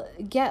 they'll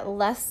get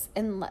less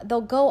and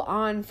they'll go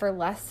on for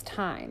less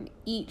time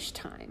each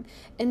time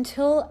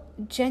until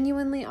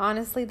genuinely,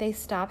 honestly, they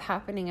stop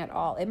happening at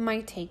all. It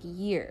might take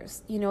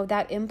years. You know,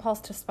 that impulse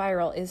to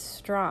spiral is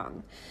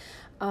strong.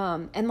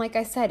 And like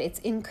I said, it's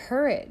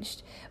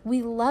encouraged.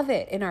 We love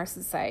it in our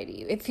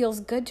society. It feels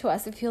good to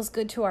us. It feels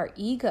good to our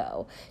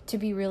ego to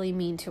be really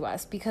mean to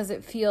us because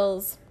it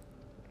feels...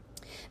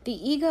 The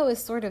ego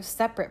is sort of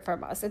separate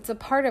from us. It's a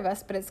part of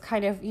us, but it's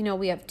kind of, you know,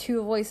 we have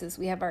two voices.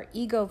 We have our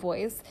ego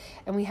voice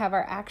and we have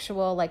our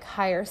actual like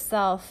higher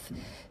self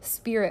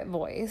spirit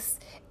voice.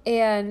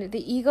 And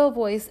the ego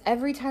voice,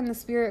 every time the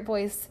spirit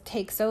voice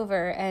takes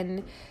over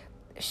and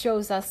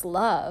shows us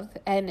love,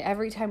 and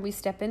every time we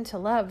step into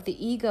love,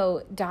 the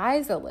ego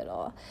dies a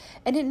little,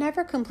 and it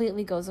never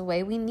completely goes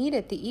away. We need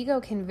it. The ego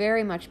can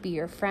very much be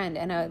your friend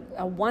and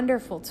a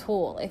wonderful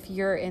tool if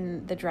you're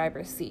in the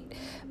driver's seat.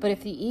 But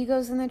if the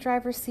ego's in the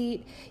driver's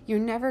seat, you're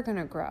never going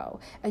to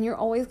grow, and you're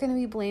always going to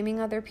be blaming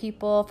other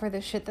people for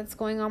the shit that's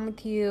going on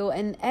with you,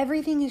 and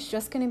everything is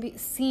just going to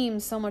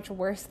seem so much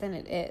worse than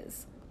it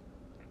is.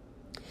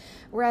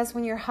 Whereas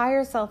when your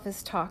higher self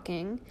is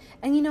talking,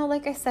 and you know,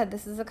 like I said,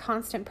 this is a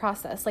constant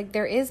process. Like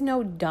there is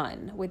no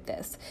done with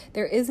this.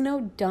 There is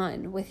no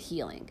done with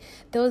healing.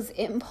 Those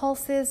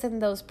impulses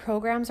and those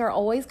programs are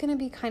always going to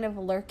be kind of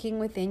lurking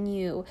within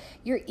you.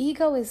 Your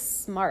ego is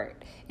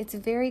smart. It's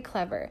very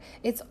clever.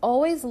 It's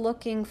always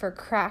looking for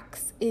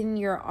cracks in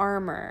your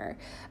armor,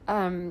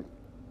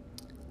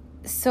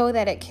 so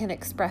that it can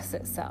express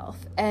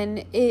itself.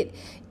 And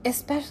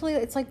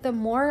it's like the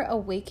more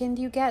awakened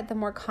you get, the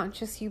more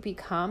conscious you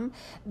become,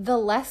 the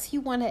less you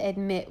want to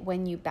admit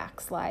when you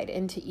backslide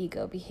into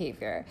ego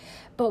behavior.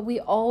 But we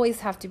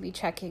always have to be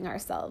checking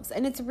ourselves.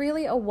 And it's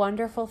really a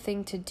wonderful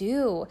thing to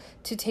do,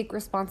 to take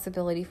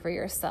responsibility for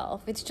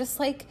yourself. It's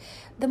just like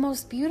the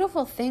most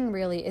beautiful thing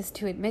really is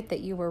to admit that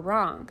you were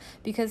wrong,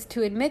 because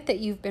to admit that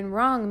you've been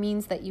wrong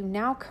means that you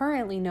now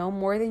currently know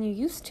more than you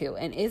used to.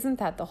 And isn't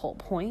that the whole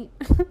point?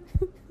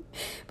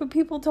 But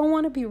people don't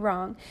want to be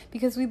wrong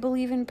because we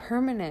believe in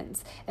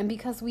permanence and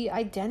because we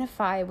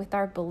identify with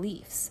our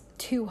beliefs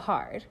too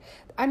hard.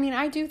 I mean,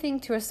 I do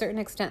think to a certain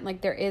extent,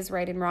 like there is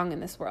right and wrong in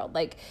this world.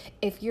 Like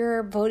if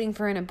you're voting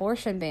for an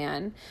abortion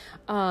ban,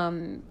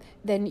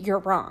 then you're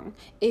wrong.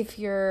 If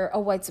you're a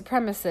white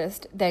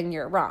supremacist, then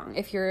you're wrong.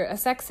 If you're a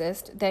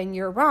sexist, then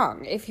you're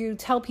wrong. If you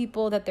tell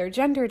people that their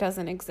gender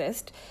doesn't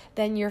exist,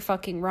 then you're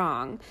fucking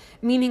wrong.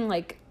 Meaning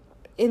like,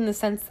 in the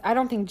sense, I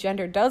don't think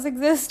gender does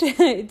exist.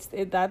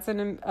 That's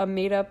a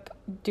made up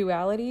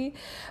duality,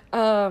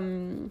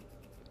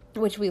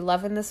 which we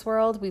love in this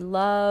world. We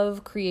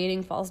love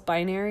creating false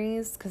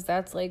binaries because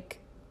that's like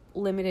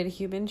limited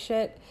human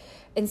shit.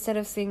 Instead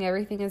of seeing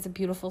everything as a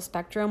beautiful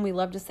spectrum, we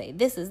love to say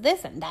this is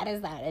this and that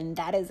is that and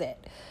that is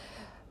it.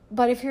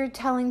 But if you're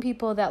telling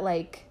people that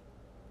like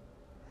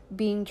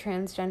being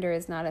transgender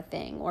is not a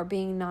thing or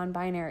being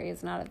non-binary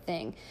is not a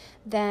thing,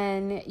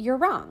 then you're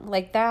wrong.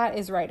 Like that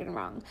is right and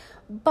wrong.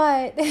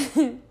 But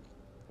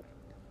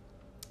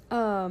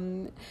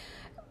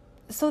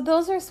so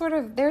those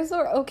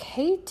are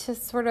okay to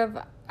sort of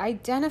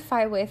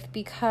identify with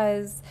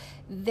because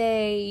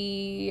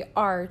they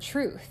are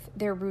truth.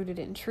 They're rooted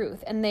in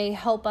truth and they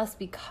help us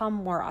become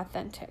more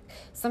authentic.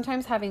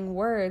 Sometimes having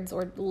words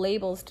or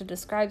labels to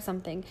describe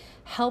something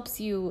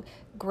helps you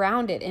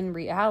ground it in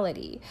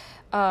reality.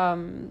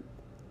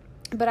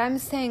 But I'm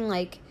saying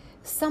like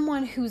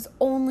someone whose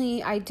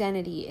only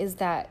identity is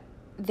that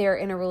they're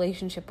in a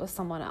relationship with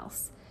someone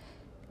else.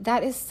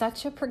 That is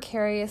such a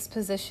precarious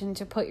position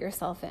to put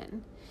yourself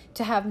in.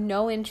 To have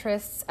no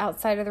interests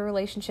outside of the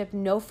relationship,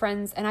 no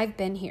friends, and I've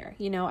been here,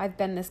 you know, I've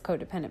been this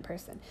codependent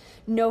person.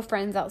 No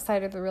friends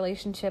outside of the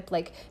relationship,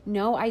 like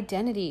no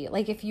identity.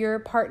 Like if your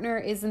partner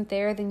isn't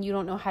there, then you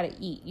don't know how to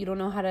eat. You don't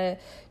know how to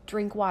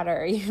drink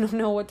water. You don't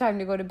know what time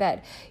to go to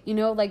bed. You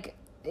know, like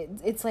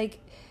it's like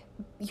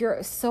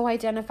you're so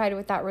identified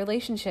with that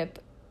relationship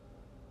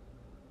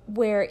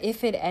where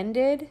if it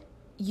ended,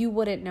 you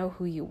wouldn't know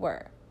who you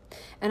were.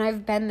 And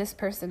I've been this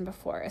person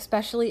before,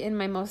 especially in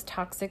my most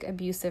toxic,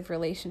 abusive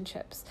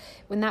relationships.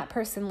 When that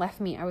person left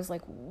me, I was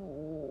like,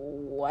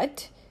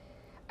 what?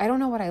 I don't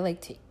know what I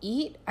like to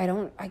eat.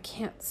 I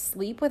can't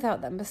sleep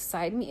without them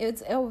beside me.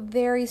 It's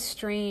very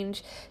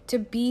strange to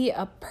be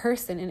a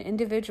person, an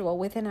individual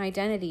with an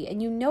identity,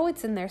 and you know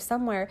it's in there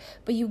somewhere,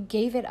 but you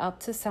gave it up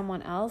to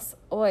someone else.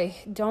 Oy,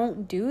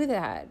 don't do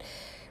that.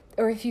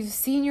 Or if you've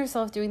seen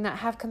yourself doing that,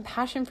 have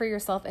compassion for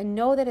yourself and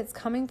know that it's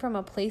coming from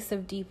a place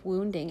of deep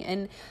wounding.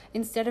 And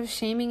instead of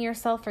shaming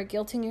yourself or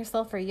guilting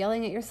yourself or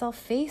yelling at yourself,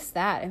 face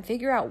that and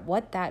figure out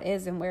what that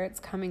is and where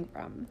it's coming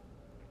from.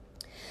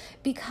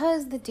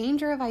 Because the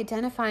danger of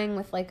identifying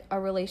with like a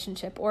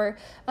relationship or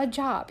a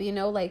job,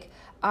 like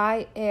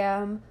I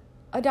am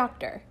a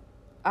doctor.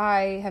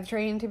 I have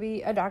trained to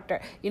be a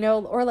doctor,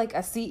 or like a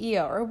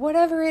CEO or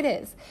whatever it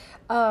is.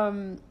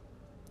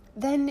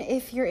 Then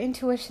if your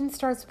intuition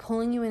starts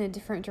pulling you in a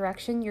different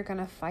direction, you're going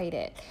to fight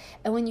it.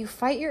 And when you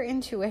fight your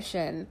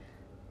intuition,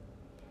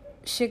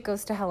 shit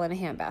goes to hell in a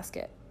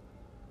handbasket.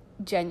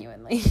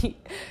 Genuinely.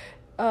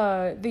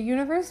 The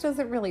universe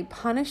doesn't really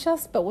punish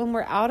us, but when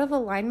we're out of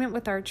alignment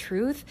with our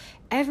truth,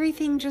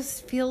 everything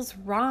just feels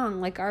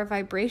wrong. Like our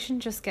vibration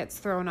just gets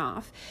thrown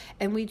off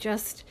and we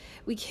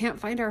can't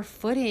find our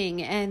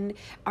footing and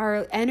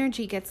our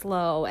energy gets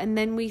low, and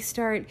then we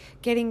start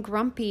getting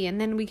grumpy,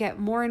 and then we get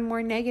more and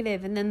more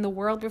negative, and then the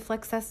world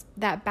reflects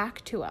that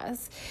back to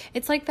us.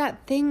 It's like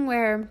that thing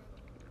where,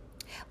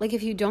 like,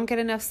 if you don't get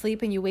enough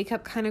sleep and you wake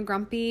up kind of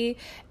grumpy,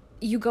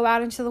 you go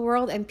out into the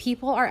world and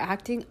people are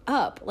acting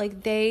up.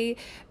 Like they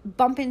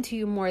bump into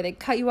you more. They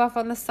cut you off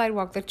on the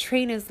sidewalk. The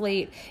train is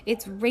late.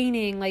 It's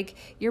raining. Like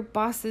your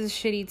boss is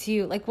shitty to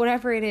you. Like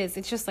whatever it is,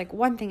 it's just like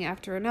one thing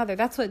after another.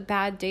 That's what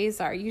bad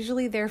days are.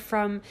 Usually they're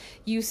from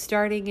you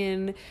starting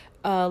in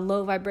a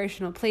low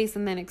vibrational place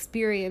and then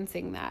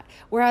experiencing that.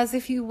 Whereas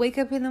if you wake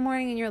up in the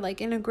morning and you're like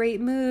in a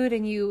great mood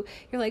and you're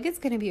like, it's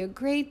going to be a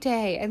great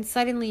day, and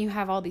suddenly you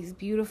have all these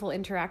beautiful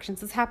interactions.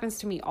 This happens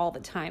to me all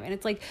the time. And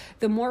it's like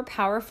the more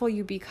powerful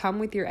you become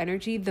with your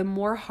energy, the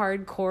more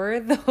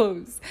hardcore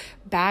those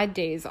bad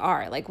days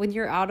are. Like when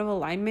you're out of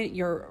alignment,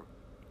 you're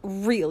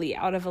really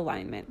out of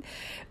alignment.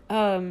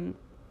 So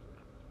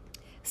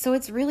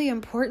it's really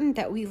important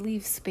that we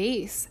leave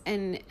space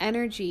and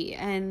energy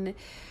and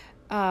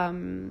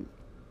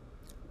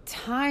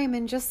time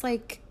and just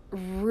like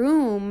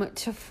room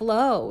to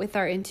flow with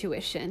our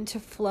intuition, to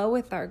flow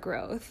with our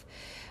growth,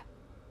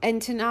 and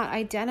to not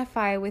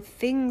identify with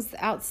things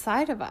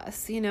outside of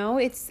us.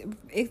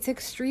 It's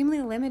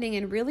extremely limiting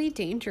and really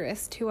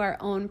dangerous to our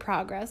own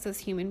progress as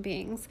human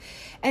beings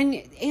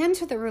and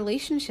to the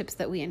relationships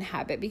that we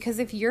inhabit. Because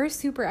if you're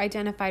super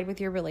identified with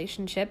your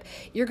relationship,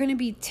 you're going to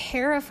be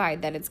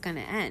terrified that it's going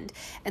to end.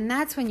 And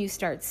that's when you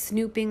start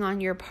snooping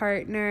on your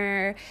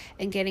partner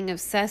and getting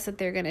obsessed that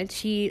they're going to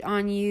cheat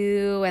on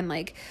you, and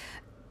like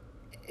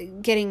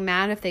getting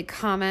mad if they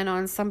comment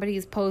on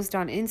somebody's post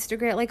on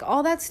Instagram. Like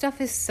all that stuff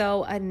is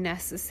so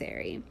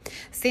unnecessary.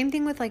 Same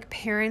thing with like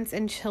parents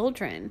and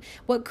children.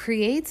 What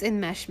creates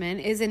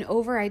enmeshment is an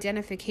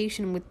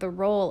over-identification with the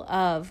role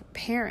of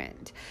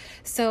parent.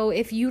 So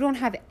if you don't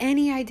have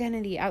any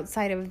identity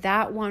outside of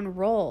that one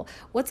role,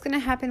 what's going to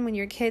happen when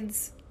your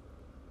kids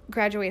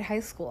graduate high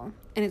school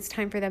and it's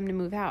time for them to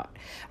move out?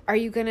 Are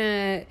you going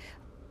to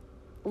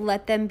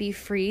let them be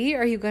free?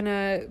 Are you going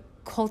to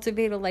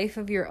cultivate a life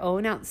of your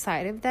own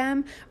outside of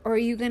them? Or are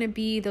you going to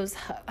be those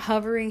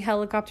hovering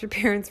helicopter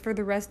parents for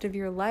the rest of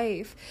your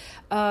life?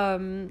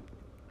 Or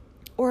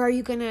are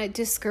you going to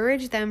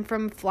discourage them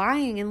from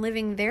flying and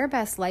living their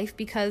best life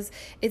because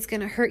it's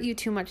going to hurt you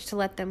too much to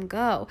let them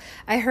go?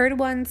 I heard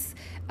once,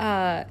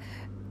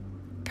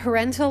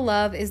 parental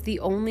love is the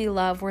only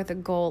love where the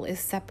goal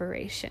is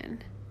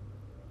separation.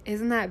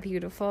 Isn't that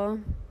beautiful?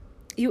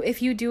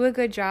 If you do a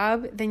good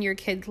job, then your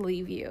kid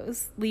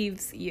leaves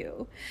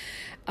you.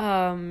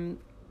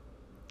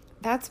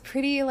 That's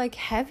pretty like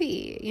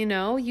heavy,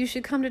 you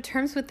should come to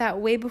terms with that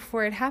way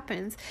before it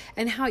happens.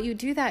 And how you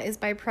do that is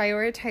by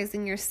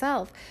prioritizing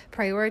yourself,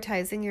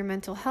 prioritizing your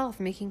mental health,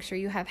 making sure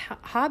you have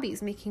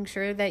hobbies, making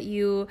sure that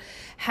you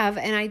have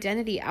an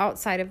identity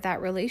outside of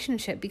that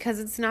relationship, because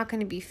it's not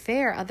going to be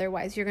fair.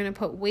 Otherwise, you're going to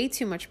put way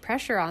too much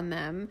pressure on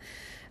them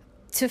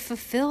to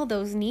fulfill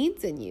those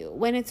needs in you,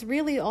 when it's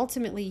really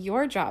ultimately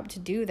your job to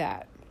do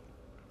that.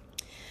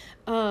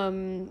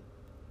 One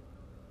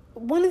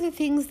of the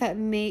things that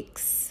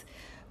makes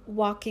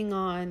walking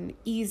on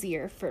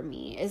easier for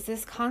me is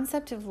this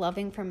concept of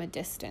loving from a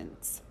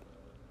distance.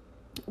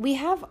 We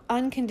have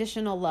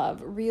unconditional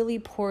love really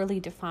poorly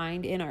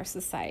defined in our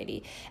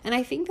society. And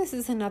I think this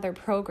is another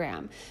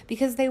program,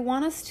 because they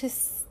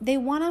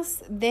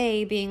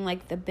being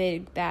like the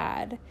big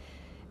bad,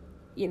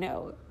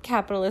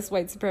 capitalist,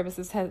 white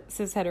supremacist,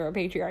 cis hetero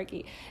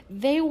patriarchy.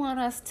 They want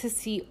us to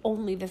see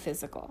only the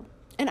physical.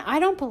 And I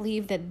don't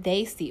believe that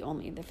they see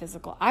only the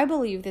physical. I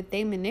believe that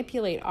they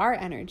manipulate our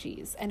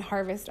energies and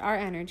harvest our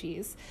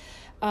energies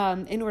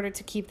in order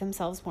to keep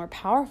themselves more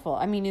powerful.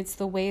 I mean, it's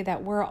the way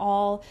that we're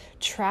all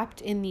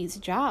trapped in these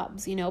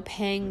jobs, you know,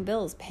 paying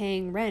bills,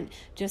 paying rent,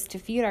 just to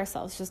feed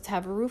ourselves, just to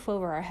have a roof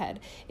over our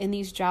head, in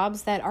these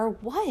jobs that are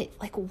what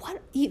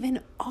even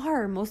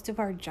are most of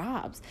our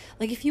jobs?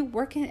 Like, if you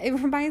work in, it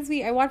reminds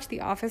me, I watch The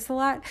Office a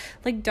lot,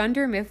 like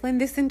Dunder Mifflin,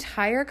 this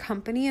entire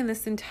company and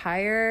this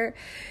entire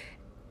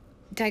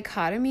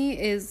dichotomy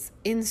is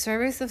in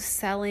service of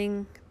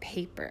selling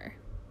paper.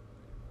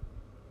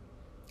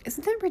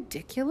 Isn't that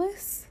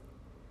ridiculous?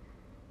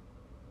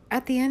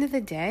 At the end of the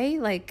day,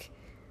 like,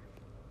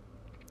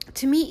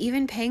 to me,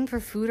 even paying for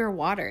food or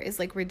water is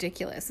like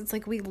ridiculous. It's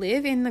like we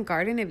live in the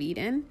Garden of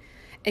Eden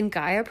and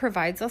Gaia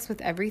provides us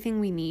with everything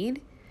we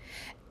need,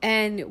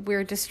 and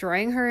we're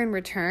destroying her in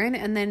return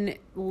and then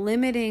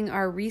limiting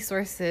our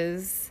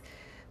resources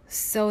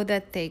so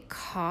that they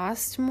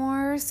cost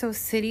more. So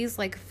cities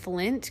like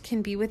Flint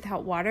can be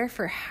without water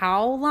for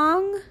how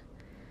long?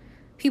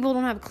 People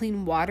don't have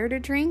clean water to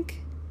drink.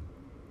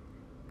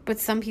 But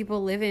some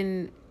people live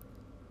in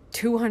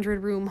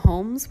 200-room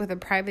homes with a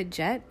private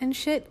jet and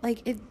shit.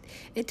 Like,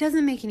 it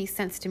doesn't make any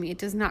sense to me. It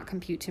does not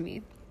compute to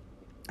me.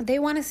 They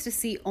want us to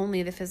see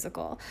only the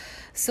physical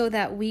so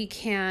that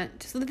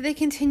they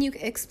continue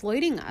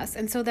exploiting us,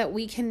 and so that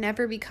we can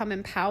never become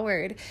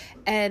empowered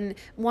and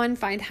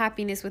find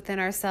happiness within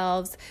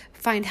ourselves,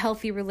 find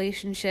healthy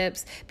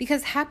relationships,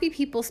 because happy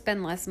people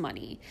spend less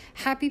money.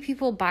 Happy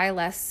people buy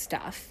less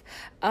stuff.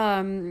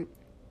 And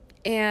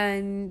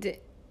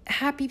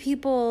happy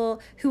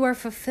people who are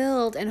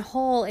fulfilled and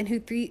whole and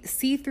who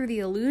see through the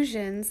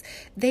illusions,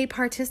 they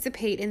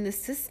participate in the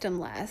system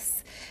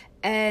less.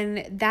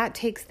 And that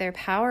takes their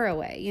power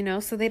away, you know?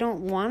 So they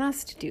don't want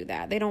us to do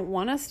that. They don't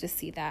want us to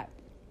see that.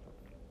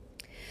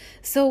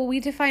 So we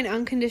define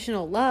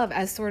unconditional love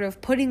as sort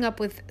of putting up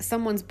with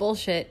someone's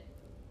bullshit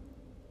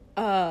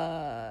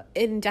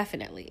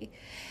indefinitely.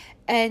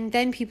 And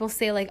then people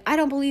say, like, I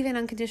don't believe in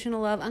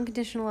unconditional love.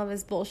 Unconditional love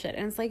is bullshit.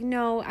 And it's like,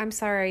 no, I'm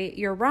sorry,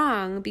 you're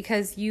wrong,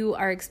 because you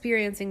are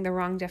experiencing the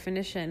wrong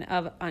definition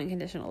of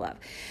unconditional love.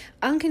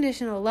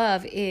 Unconditional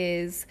love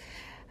is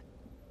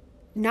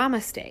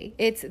namaste.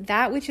 It's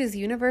that which is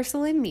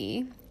universal in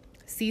me,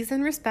 sees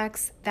and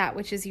respects that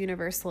which is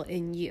universal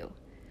in you.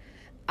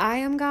 I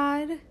am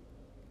God,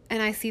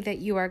 and I see that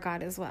you are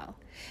God as well.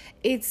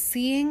 It's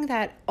seeing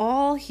that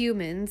all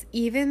humans,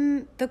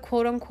 even the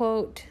quote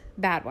unquote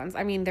bad ones,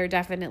 I mean, there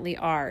definitely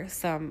are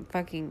some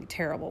fucking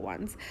terrible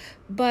ones,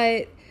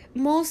 but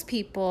most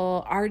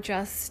people are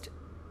just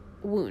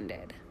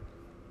wounded.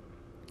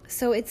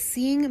 So it's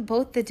seeing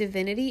both the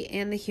divinity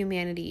and the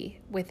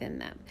humanity within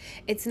them.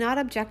 It's not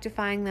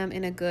objectifying them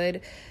in a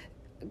good,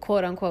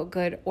 quote unquote,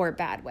 good or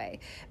bad way.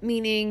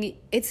 Meaning,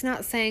 it's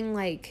not saying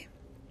like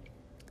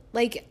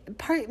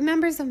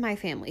members of my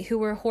family who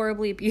were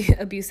horribly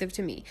abusive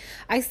to me.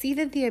 I see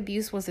that the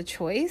abuse was a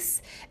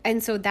choice,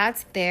 and so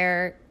that's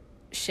their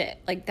shit.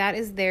 Like, that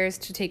is theirs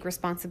to take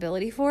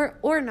responsibility for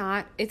or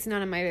not. It's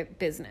none of my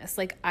business.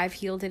 Like, I've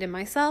healed it in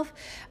myself.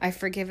 I've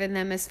forgiven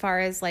them as far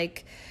as,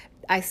 like,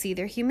 I see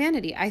their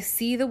humanity. I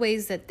see the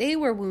ways that they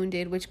were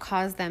wounded, which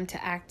caused them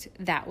to act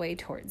that way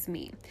towards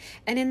me.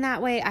 And in that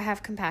way, I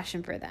have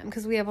compassion for them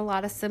because we have a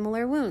lot of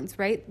similar wounds,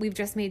 right? We've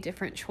just made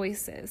different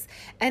choices.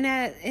 And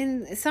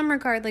in some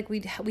regard, like,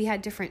 we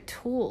had different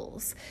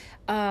tools.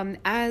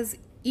 As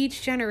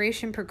each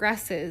generation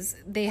progresses,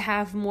 they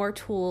have more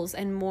tools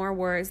and more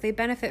words. They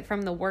benefit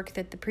from the work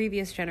that the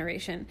previous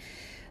generation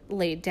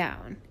laid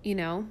down, you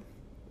know?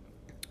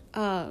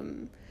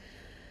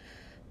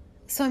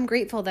 So I'm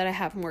grateful that I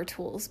have more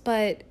tools,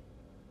 but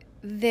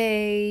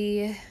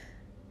they're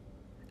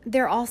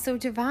also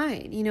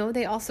divine, you know?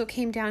 They also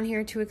came down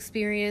here to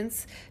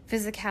experience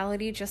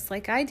physicality just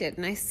like I did,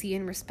 and I see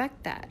and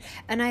respect that.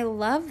 And I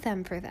love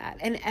them for that.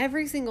 And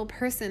every single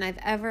person I've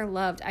ever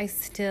loved, I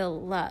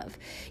still love.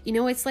 You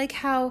know, it's like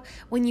how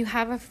when you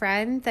have a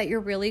friend that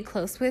you're really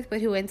close with, but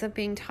who ends up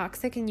being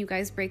toxic and you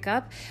guys break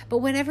up, but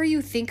whenever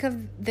you think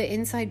of the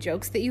inside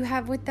jokes that you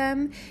have with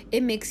them,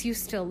 it makes you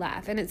still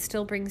laugh and it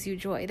still brings you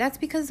joy. That's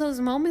because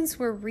those moments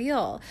were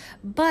real.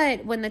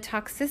 But when the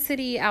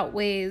toxicity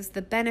outweighs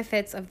the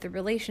benefits of the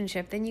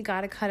relationship, then you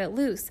got to cut it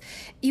loose.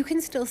 You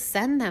can still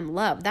send them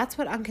love. That's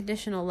what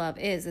unconditional love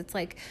is. It's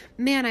like,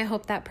 man, I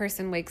hope that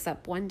person wakes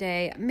up one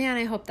day. Man,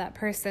 I hope that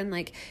person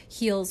like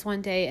heals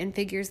one day and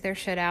figures their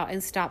shit out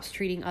and stops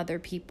treating other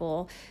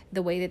people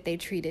the way that they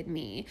treated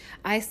me.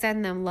 I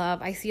send them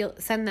love. I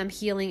send them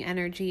healing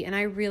energy, and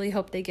I really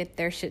hope they get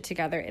their shit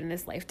together in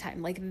this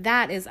lifetime. Like,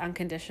 that is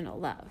unconditional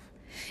love.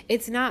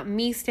 It's not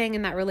me staying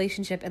in that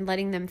relationship and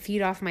letting them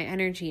feed off my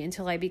energy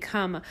until I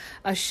become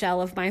a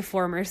shell of my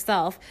former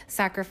self,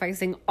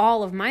 sacrificing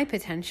all of my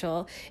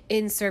potential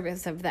in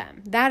service of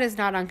them. That is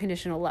not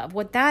unconditional love.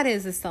 What that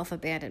is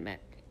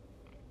self-abandonment.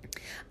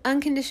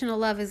 Unconditional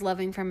love is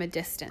loving from a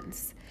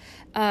distance.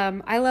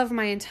 I love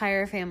my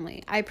entire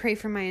family. I pray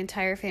for my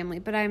entire family,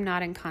 but I'm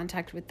not in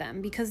contact with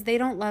them because they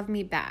don't love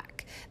me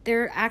back.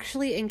 They're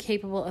actually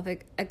incapable of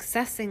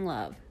accessing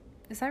love.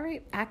 Is that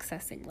right?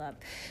 Accessing love.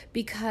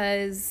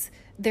 Because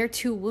they're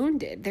too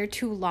wounded. They're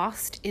too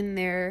lost in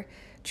their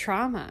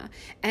trauma,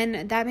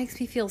 and that makes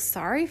me feel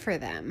sorry for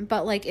them,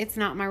 but like it's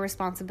not my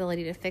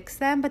responsibility to fix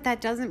them, but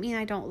that doesn't mean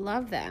I don't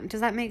love them.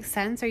 Does that make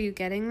sense? Are you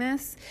getting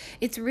this?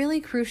 It's really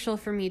crucial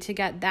for me to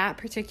get that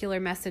particular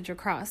message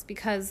across,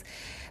 because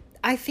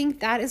I think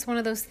that is one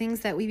of those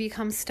things that we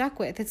become stuck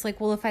with. It's like,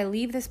 well, if I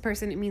leave this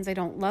person, it means I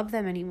don't love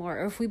them anymore.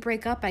 Or if we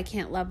break up, I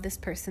can't love this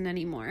person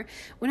anymore.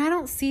 When I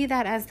don't see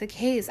that as the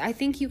case, I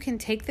think you can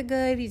take the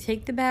good, you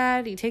take the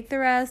bad, you take the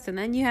rest, and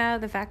then you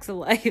have the facts of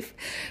life.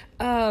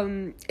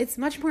 It's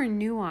much more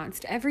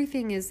nuanced.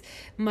 Everything is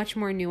much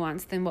more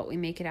nuanced than what we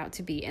make it out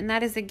to be. And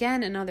that is,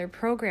 again, another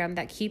program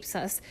that keeps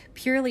us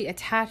purely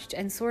attached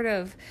and sort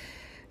of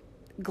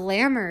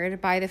glamored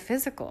by the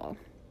physical.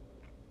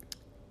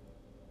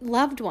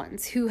 Loved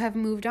ones who have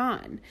moved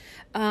on.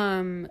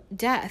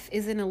 Death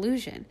is an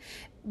illusion.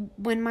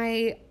 When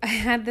I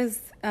had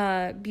this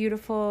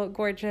beautiful,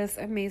 gorgeous,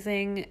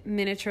 amazing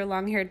miniature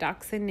long-haired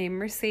dachshund named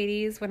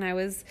Mercedes,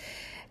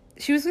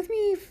 she was with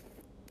me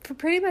for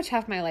pretty much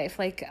half my life.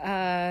 Like,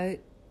 I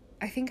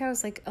think I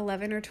was like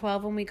 11 or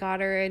 12 when we got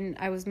her, and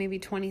I was maybe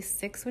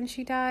 26 when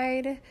she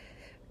died.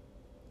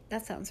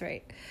 That sounds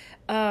right.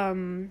 Or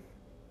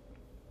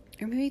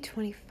maybe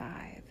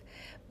 25.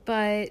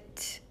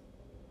 But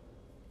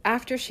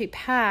after she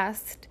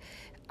passed,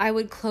 I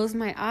would close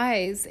my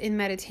eyes in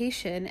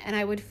meditation and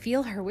I would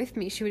feel her with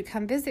me. She would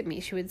come visit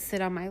me. She would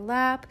sit on my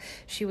lap.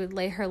 She would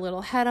lay her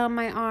little head on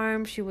my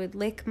arm. She would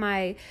lick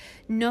my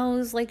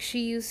nose like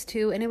she used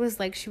to. And it was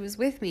like she was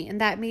with me.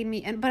 And that made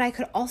me, but I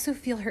could also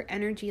feel her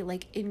energy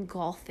like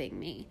engulfing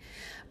me.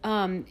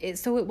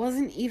 So it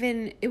wasn't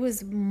even, it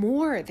was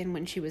more than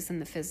when she was in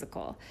the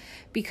physical,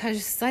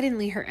 because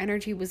suddenly her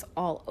energy was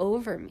all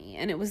over me,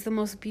 and it was the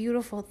most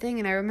beautiful thing.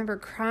 And I remember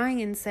crying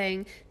and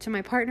saying to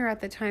my partner at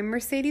the time,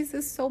 Mercedes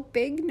is so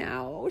big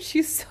now.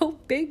 She's so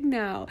big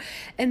now.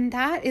 And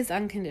that is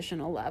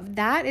unconditional love.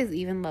 That is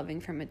even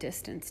loving from a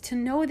distance, to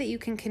know that you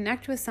can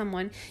connect with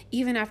someone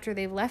even after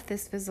they've left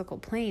this physical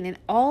plane. And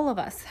all of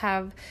us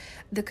have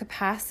the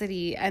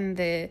capacity and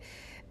the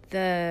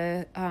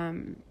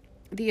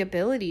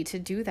ability to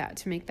do that,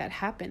 to make that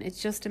happen.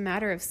 It's just a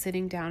matter of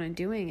sitting down and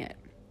doing it,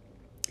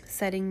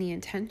 setting the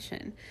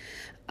intention.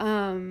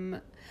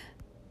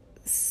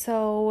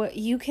 So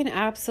you can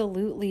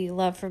absolutely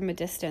love from a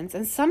distance.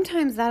 And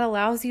sometimes that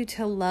allows you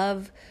to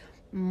love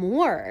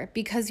more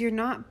because you're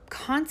not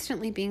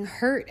constantly being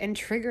hurt and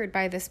triggered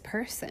by this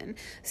person.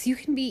 So you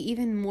can be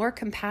even more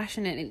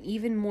compassionate and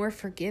even more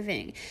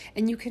forgiving.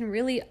 And you can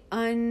really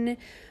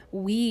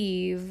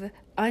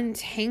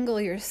untangle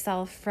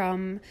yourself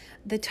from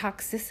the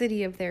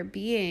toxicity of their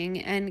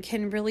being, and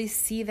can really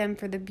see them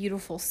for the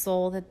beautiful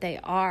soul that they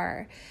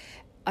are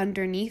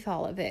underneath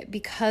all of it,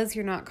 because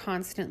you're not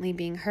constantly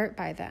being hurt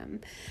by them.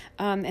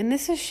 And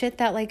this is shit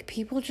that like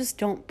people just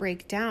don't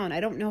break down.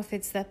 I don't know if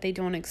it's that they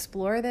don't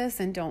explore this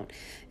and don't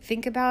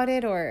think about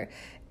it, or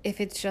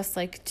if it's just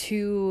like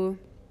too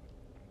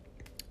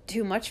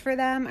much for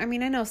them. I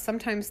mean, I know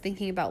sometimes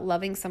thinking about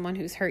loving someone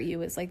who's hurt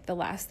you is like the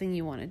last thing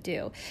you want to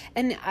do.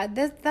 And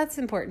that's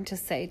important to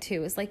say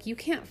too, is like, you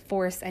can't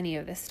force any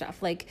of this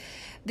stuff. Like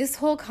this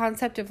whole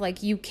concept of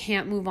like, you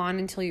can't move on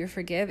until you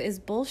forgive is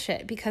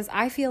bullshit, because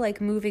I feel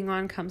like moving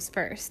on comes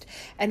first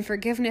and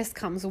forgiveness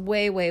comes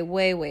way, way,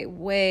 way, way,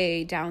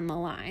 way down the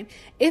line.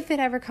 If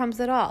it ever comes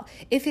at all.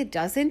 If it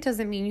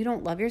doesn't mean you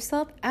don't love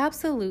yourself.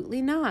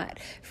 Absolutely not.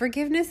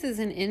 Forgiveness is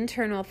an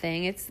internal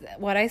thing. It's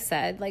what I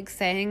said, like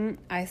saying,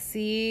 I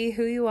see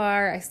who you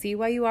are. I see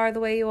why you are the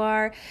way you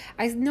are.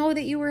 I know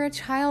that you were a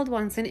child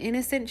once, an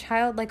innocent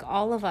child like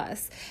all of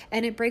us.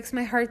 And it breaks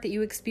my heart that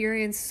you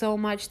experienced so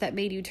much that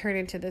made you turn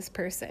into this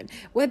person.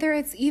 Whether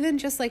it's even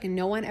just like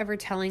no one ever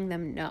telling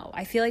them no.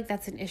 I feel like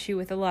that's an issue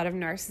with a lot of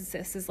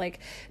narcissists, is like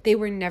they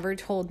were never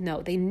told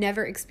no. They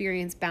never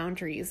experienced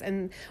boundaries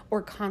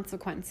or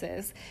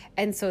consequences.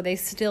 And so they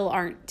still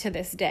aren't to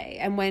this day.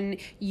 And when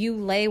you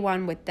lay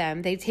one with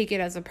them, they take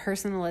it as a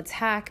personal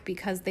attack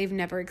because they've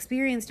never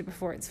experienced it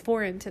before. It's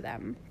foreign to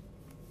them.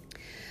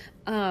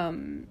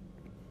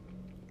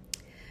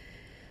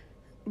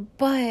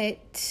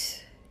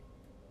 But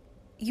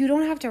you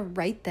don't have to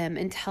write them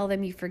and tell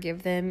them you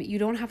forgive them. You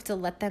don't have to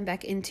let them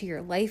back into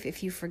your life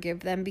if you forgive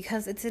them,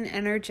 because it's an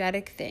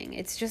energetic thing.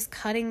 It's just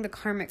cutting the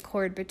karmic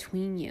cord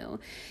between you.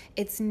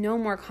 It's no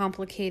more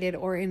complicated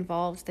or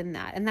involved than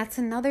that. And that's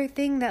another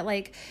thing that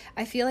like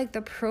I feel like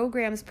the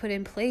programs put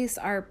in place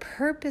are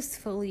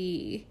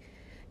purposefully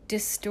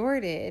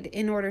distorted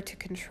in order to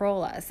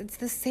control us. It's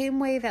the same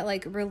way that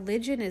like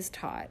religion is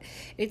taught.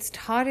 It's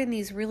taught in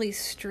these really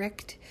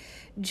strict,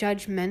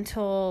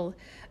 judgmental,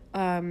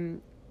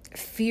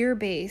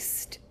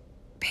 fear-based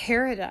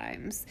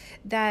paradigms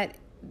that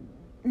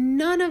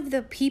none of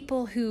the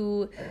people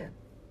who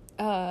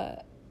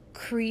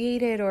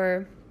created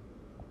or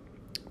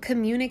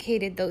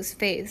communicated those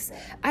faiths,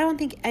 I don't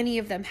think any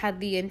of them had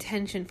the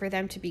intention for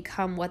them to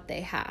become what they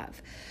have.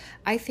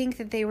 I think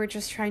that they were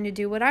just trying to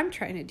do what I'm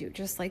trying to do,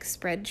 just like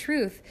spread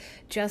truth,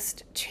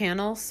 just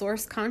channel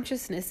source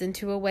consciousness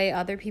into a way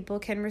other people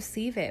can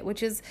receive it,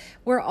 which is,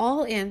 we're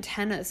all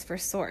antennas for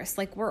source.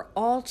 Like, we're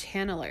all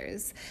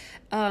channelers.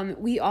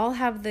 We all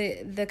have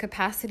the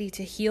capacity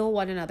to heal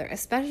one another,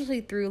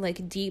 especially through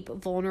like deep,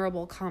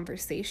 vulnerable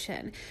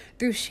conversation,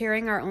 through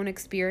sharing our own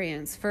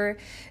experience, for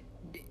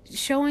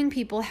showing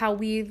people how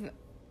we've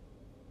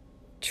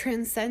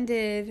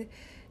transcended,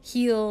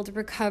 healed,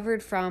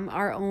 recovered from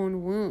our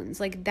own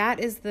wounds. Like, that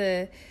is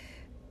the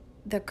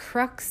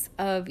crux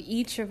of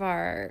each of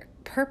our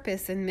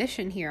purpose and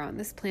mission here on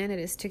this planet,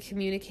 is to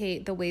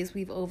communicate the ways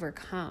we've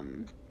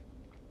overcome.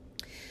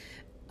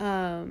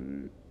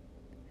 And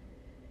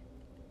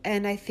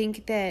I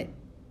think that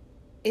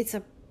it's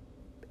a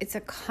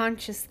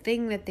conscious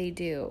thing that they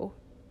do,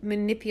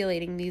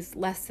 manipulating these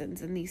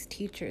lessons and these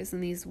teachers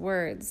and these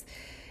words,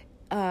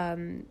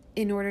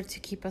 in order to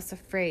keep us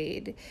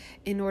afraid,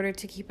 in order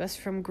to keep us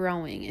from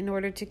growing, in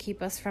order to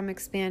keep us from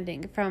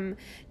expanding, from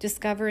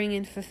discovering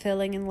and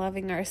fulfilling and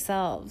loving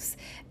ourselves.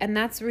 And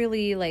that's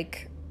really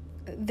like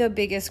the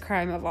biggest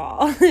crime of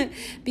all,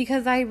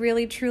 because I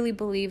really truly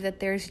believe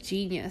that there's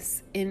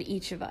genius in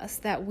each of us,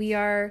 that we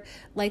are,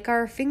 like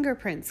our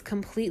fingerprints,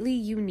 completely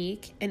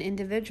unique and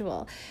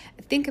individual.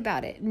 Think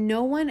about it.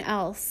 No one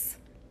else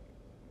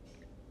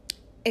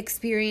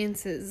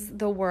experiences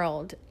the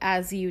world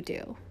as you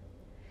do.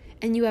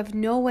 And you have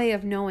no way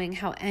of knowing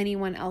how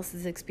anyone else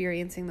is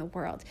experiencing the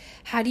world.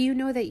 How do you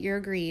know that your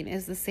green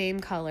is the same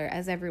color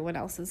as everyone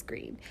else's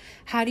green?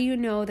 How do you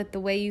know that the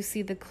way you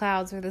see the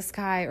clouds or the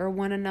sky or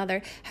one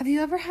another? Have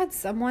you ever had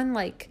someone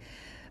like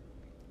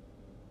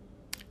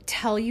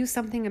tell you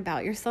something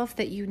about yourself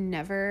that you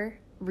never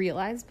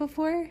realized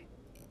before?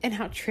 And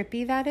how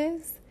trippy that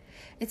is?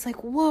 It's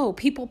like, whoa,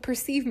 people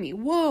perceive me.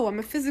 Whoa, I'm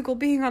a physical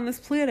being on this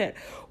planet.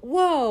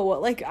 Whoa,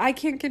 like I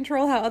can't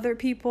control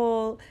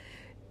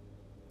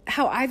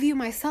how I view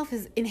myself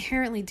is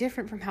inherently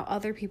different from how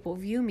other people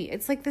view me.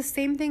 It's like the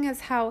same thing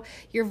as how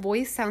your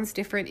voice sounds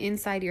different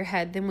inside your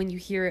head than when you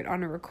hear it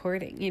on a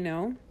recording, you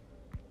know?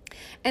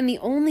 And the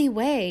only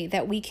way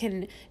that we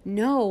can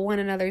know one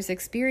another's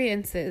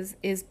experiences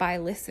is by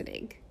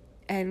listening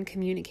and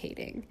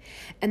communicating.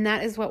 And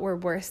that is what we're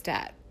worst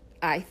at,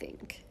 I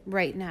think,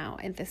 right now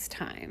at this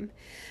time.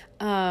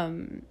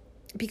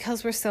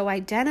 Because we're so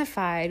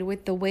identified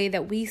with the way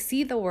that we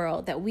see the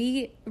world, that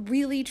we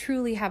really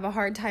truly have a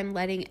hard time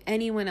letting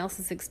anyone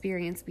else's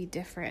experience be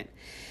different.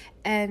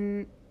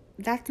 And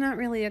that's not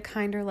really a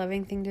kind or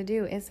loving thing to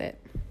do, is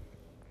it?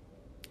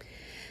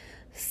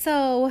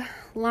 So,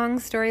 long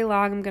story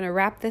long, I'm going to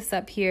wrap this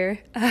up here.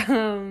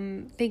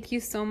 Thank you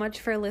so much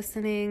for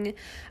listening.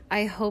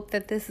 I hope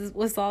that this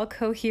was all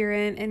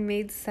coherent and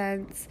made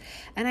sense.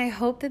 And I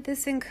hope that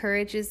this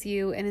encourages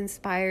you and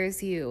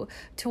inspires you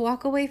to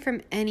walk away from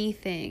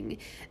anything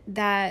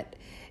that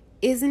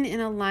isn't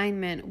in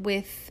alignment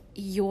with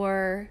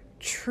your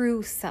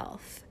true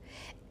self.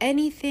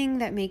 Anything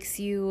that makes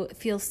you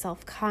feel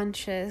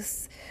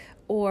self-conscious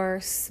or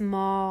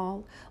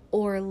small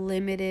or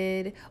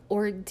limited,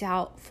 or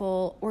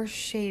doubtful, or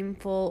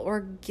shameful, or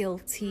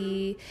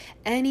guilty,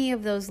 any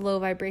of those low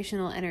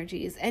vibrational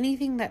energies,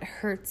 anything that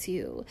hurts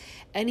you,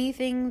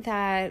 anything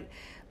that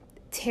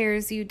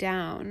tears you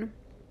down,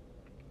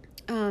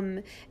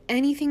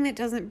 anything that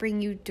doesn't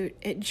bring you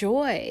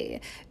joy,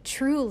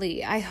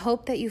 truly, I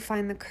hope that you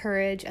find the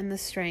courage and the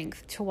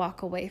strength to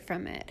walk away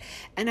from it.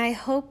 And I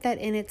hope that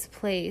in its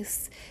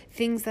place,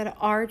 things that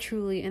are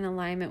truly in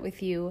alignment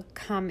with you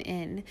come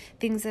in.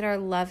 Things that are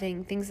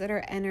loving, things that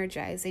are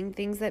energizing,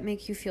 things that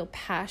make you feel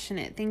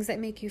passionate, things that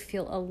make you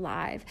feel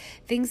alive,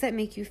 things that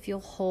make you feel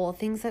whole,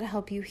 things that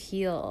help you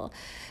heal,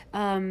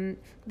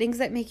 things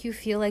that make you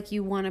feel like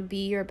you want to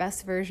be your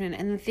best version,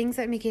 and the things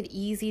that make it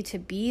easy to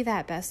be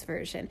that best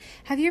version.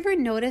 Have you ever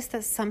noticed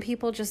that some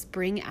people just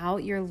bring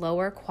out your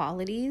lower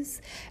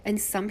qualities and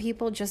some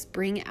people just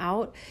bring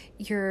out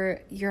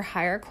your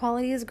higher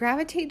qualities?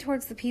 Gravitate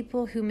towards the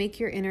people who make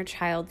your inner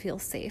child feel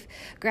safe.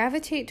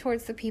 Gravitate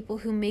towards the people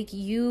who make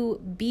you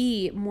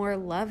be more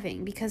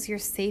loving because you're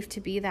safe to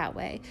be that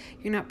way.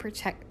 You're not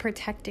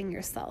protecting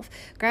yourself.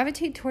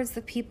 Gravitate towards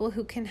the people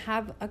who can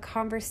have a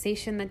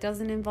conversation that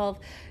doesn't involve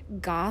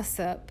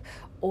gossip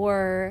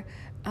or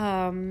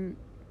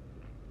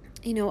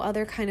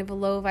other kind of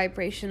low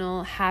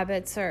vibrational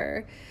habits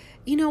or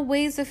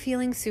ways of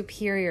feeling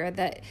superior.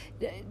 That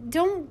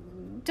don't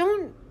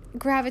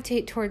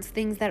gravitate towards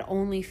things that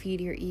only feed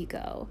your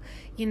ego.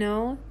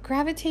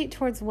 Gravitate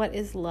towards what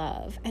is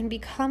love and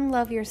become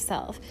love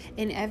yourself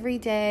in every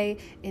day,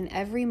 in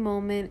every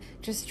moment.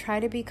 Just try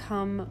to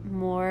become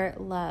more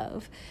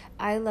love.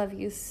 I love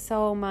you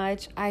so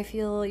much. I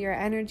feel your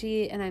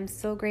energy and I'm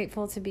so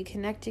grateful to be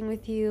connecting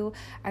with you.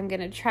 I'm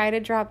going to try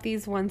to drop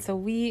these once a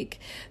week,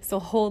 so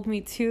hold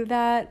me to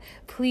that.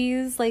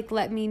 Please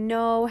let me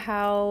know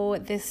how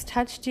this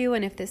touched you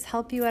and if this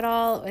helped you at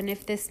all, and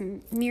if this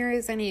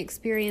mirrors any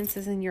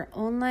experiences in your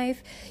own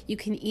life. You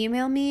can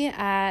email me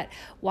at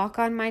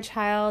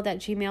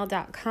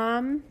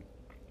walkonmychild@gmail.com.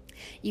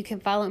 You can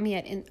follow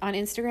me on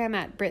Instagram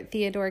at Britt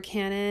Theodore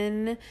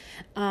Cannon,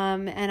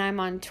 and I'm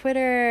on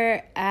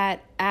Twitter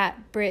at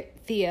Britt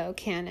Theo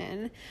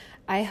Cannon.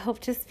 I hope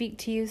to speak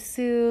to you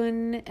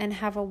soon, and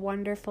have a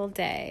wonderful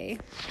day.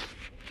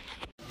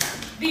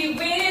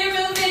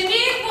 Beware of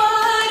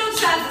anyone who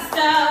tries to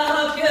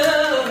stop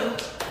you.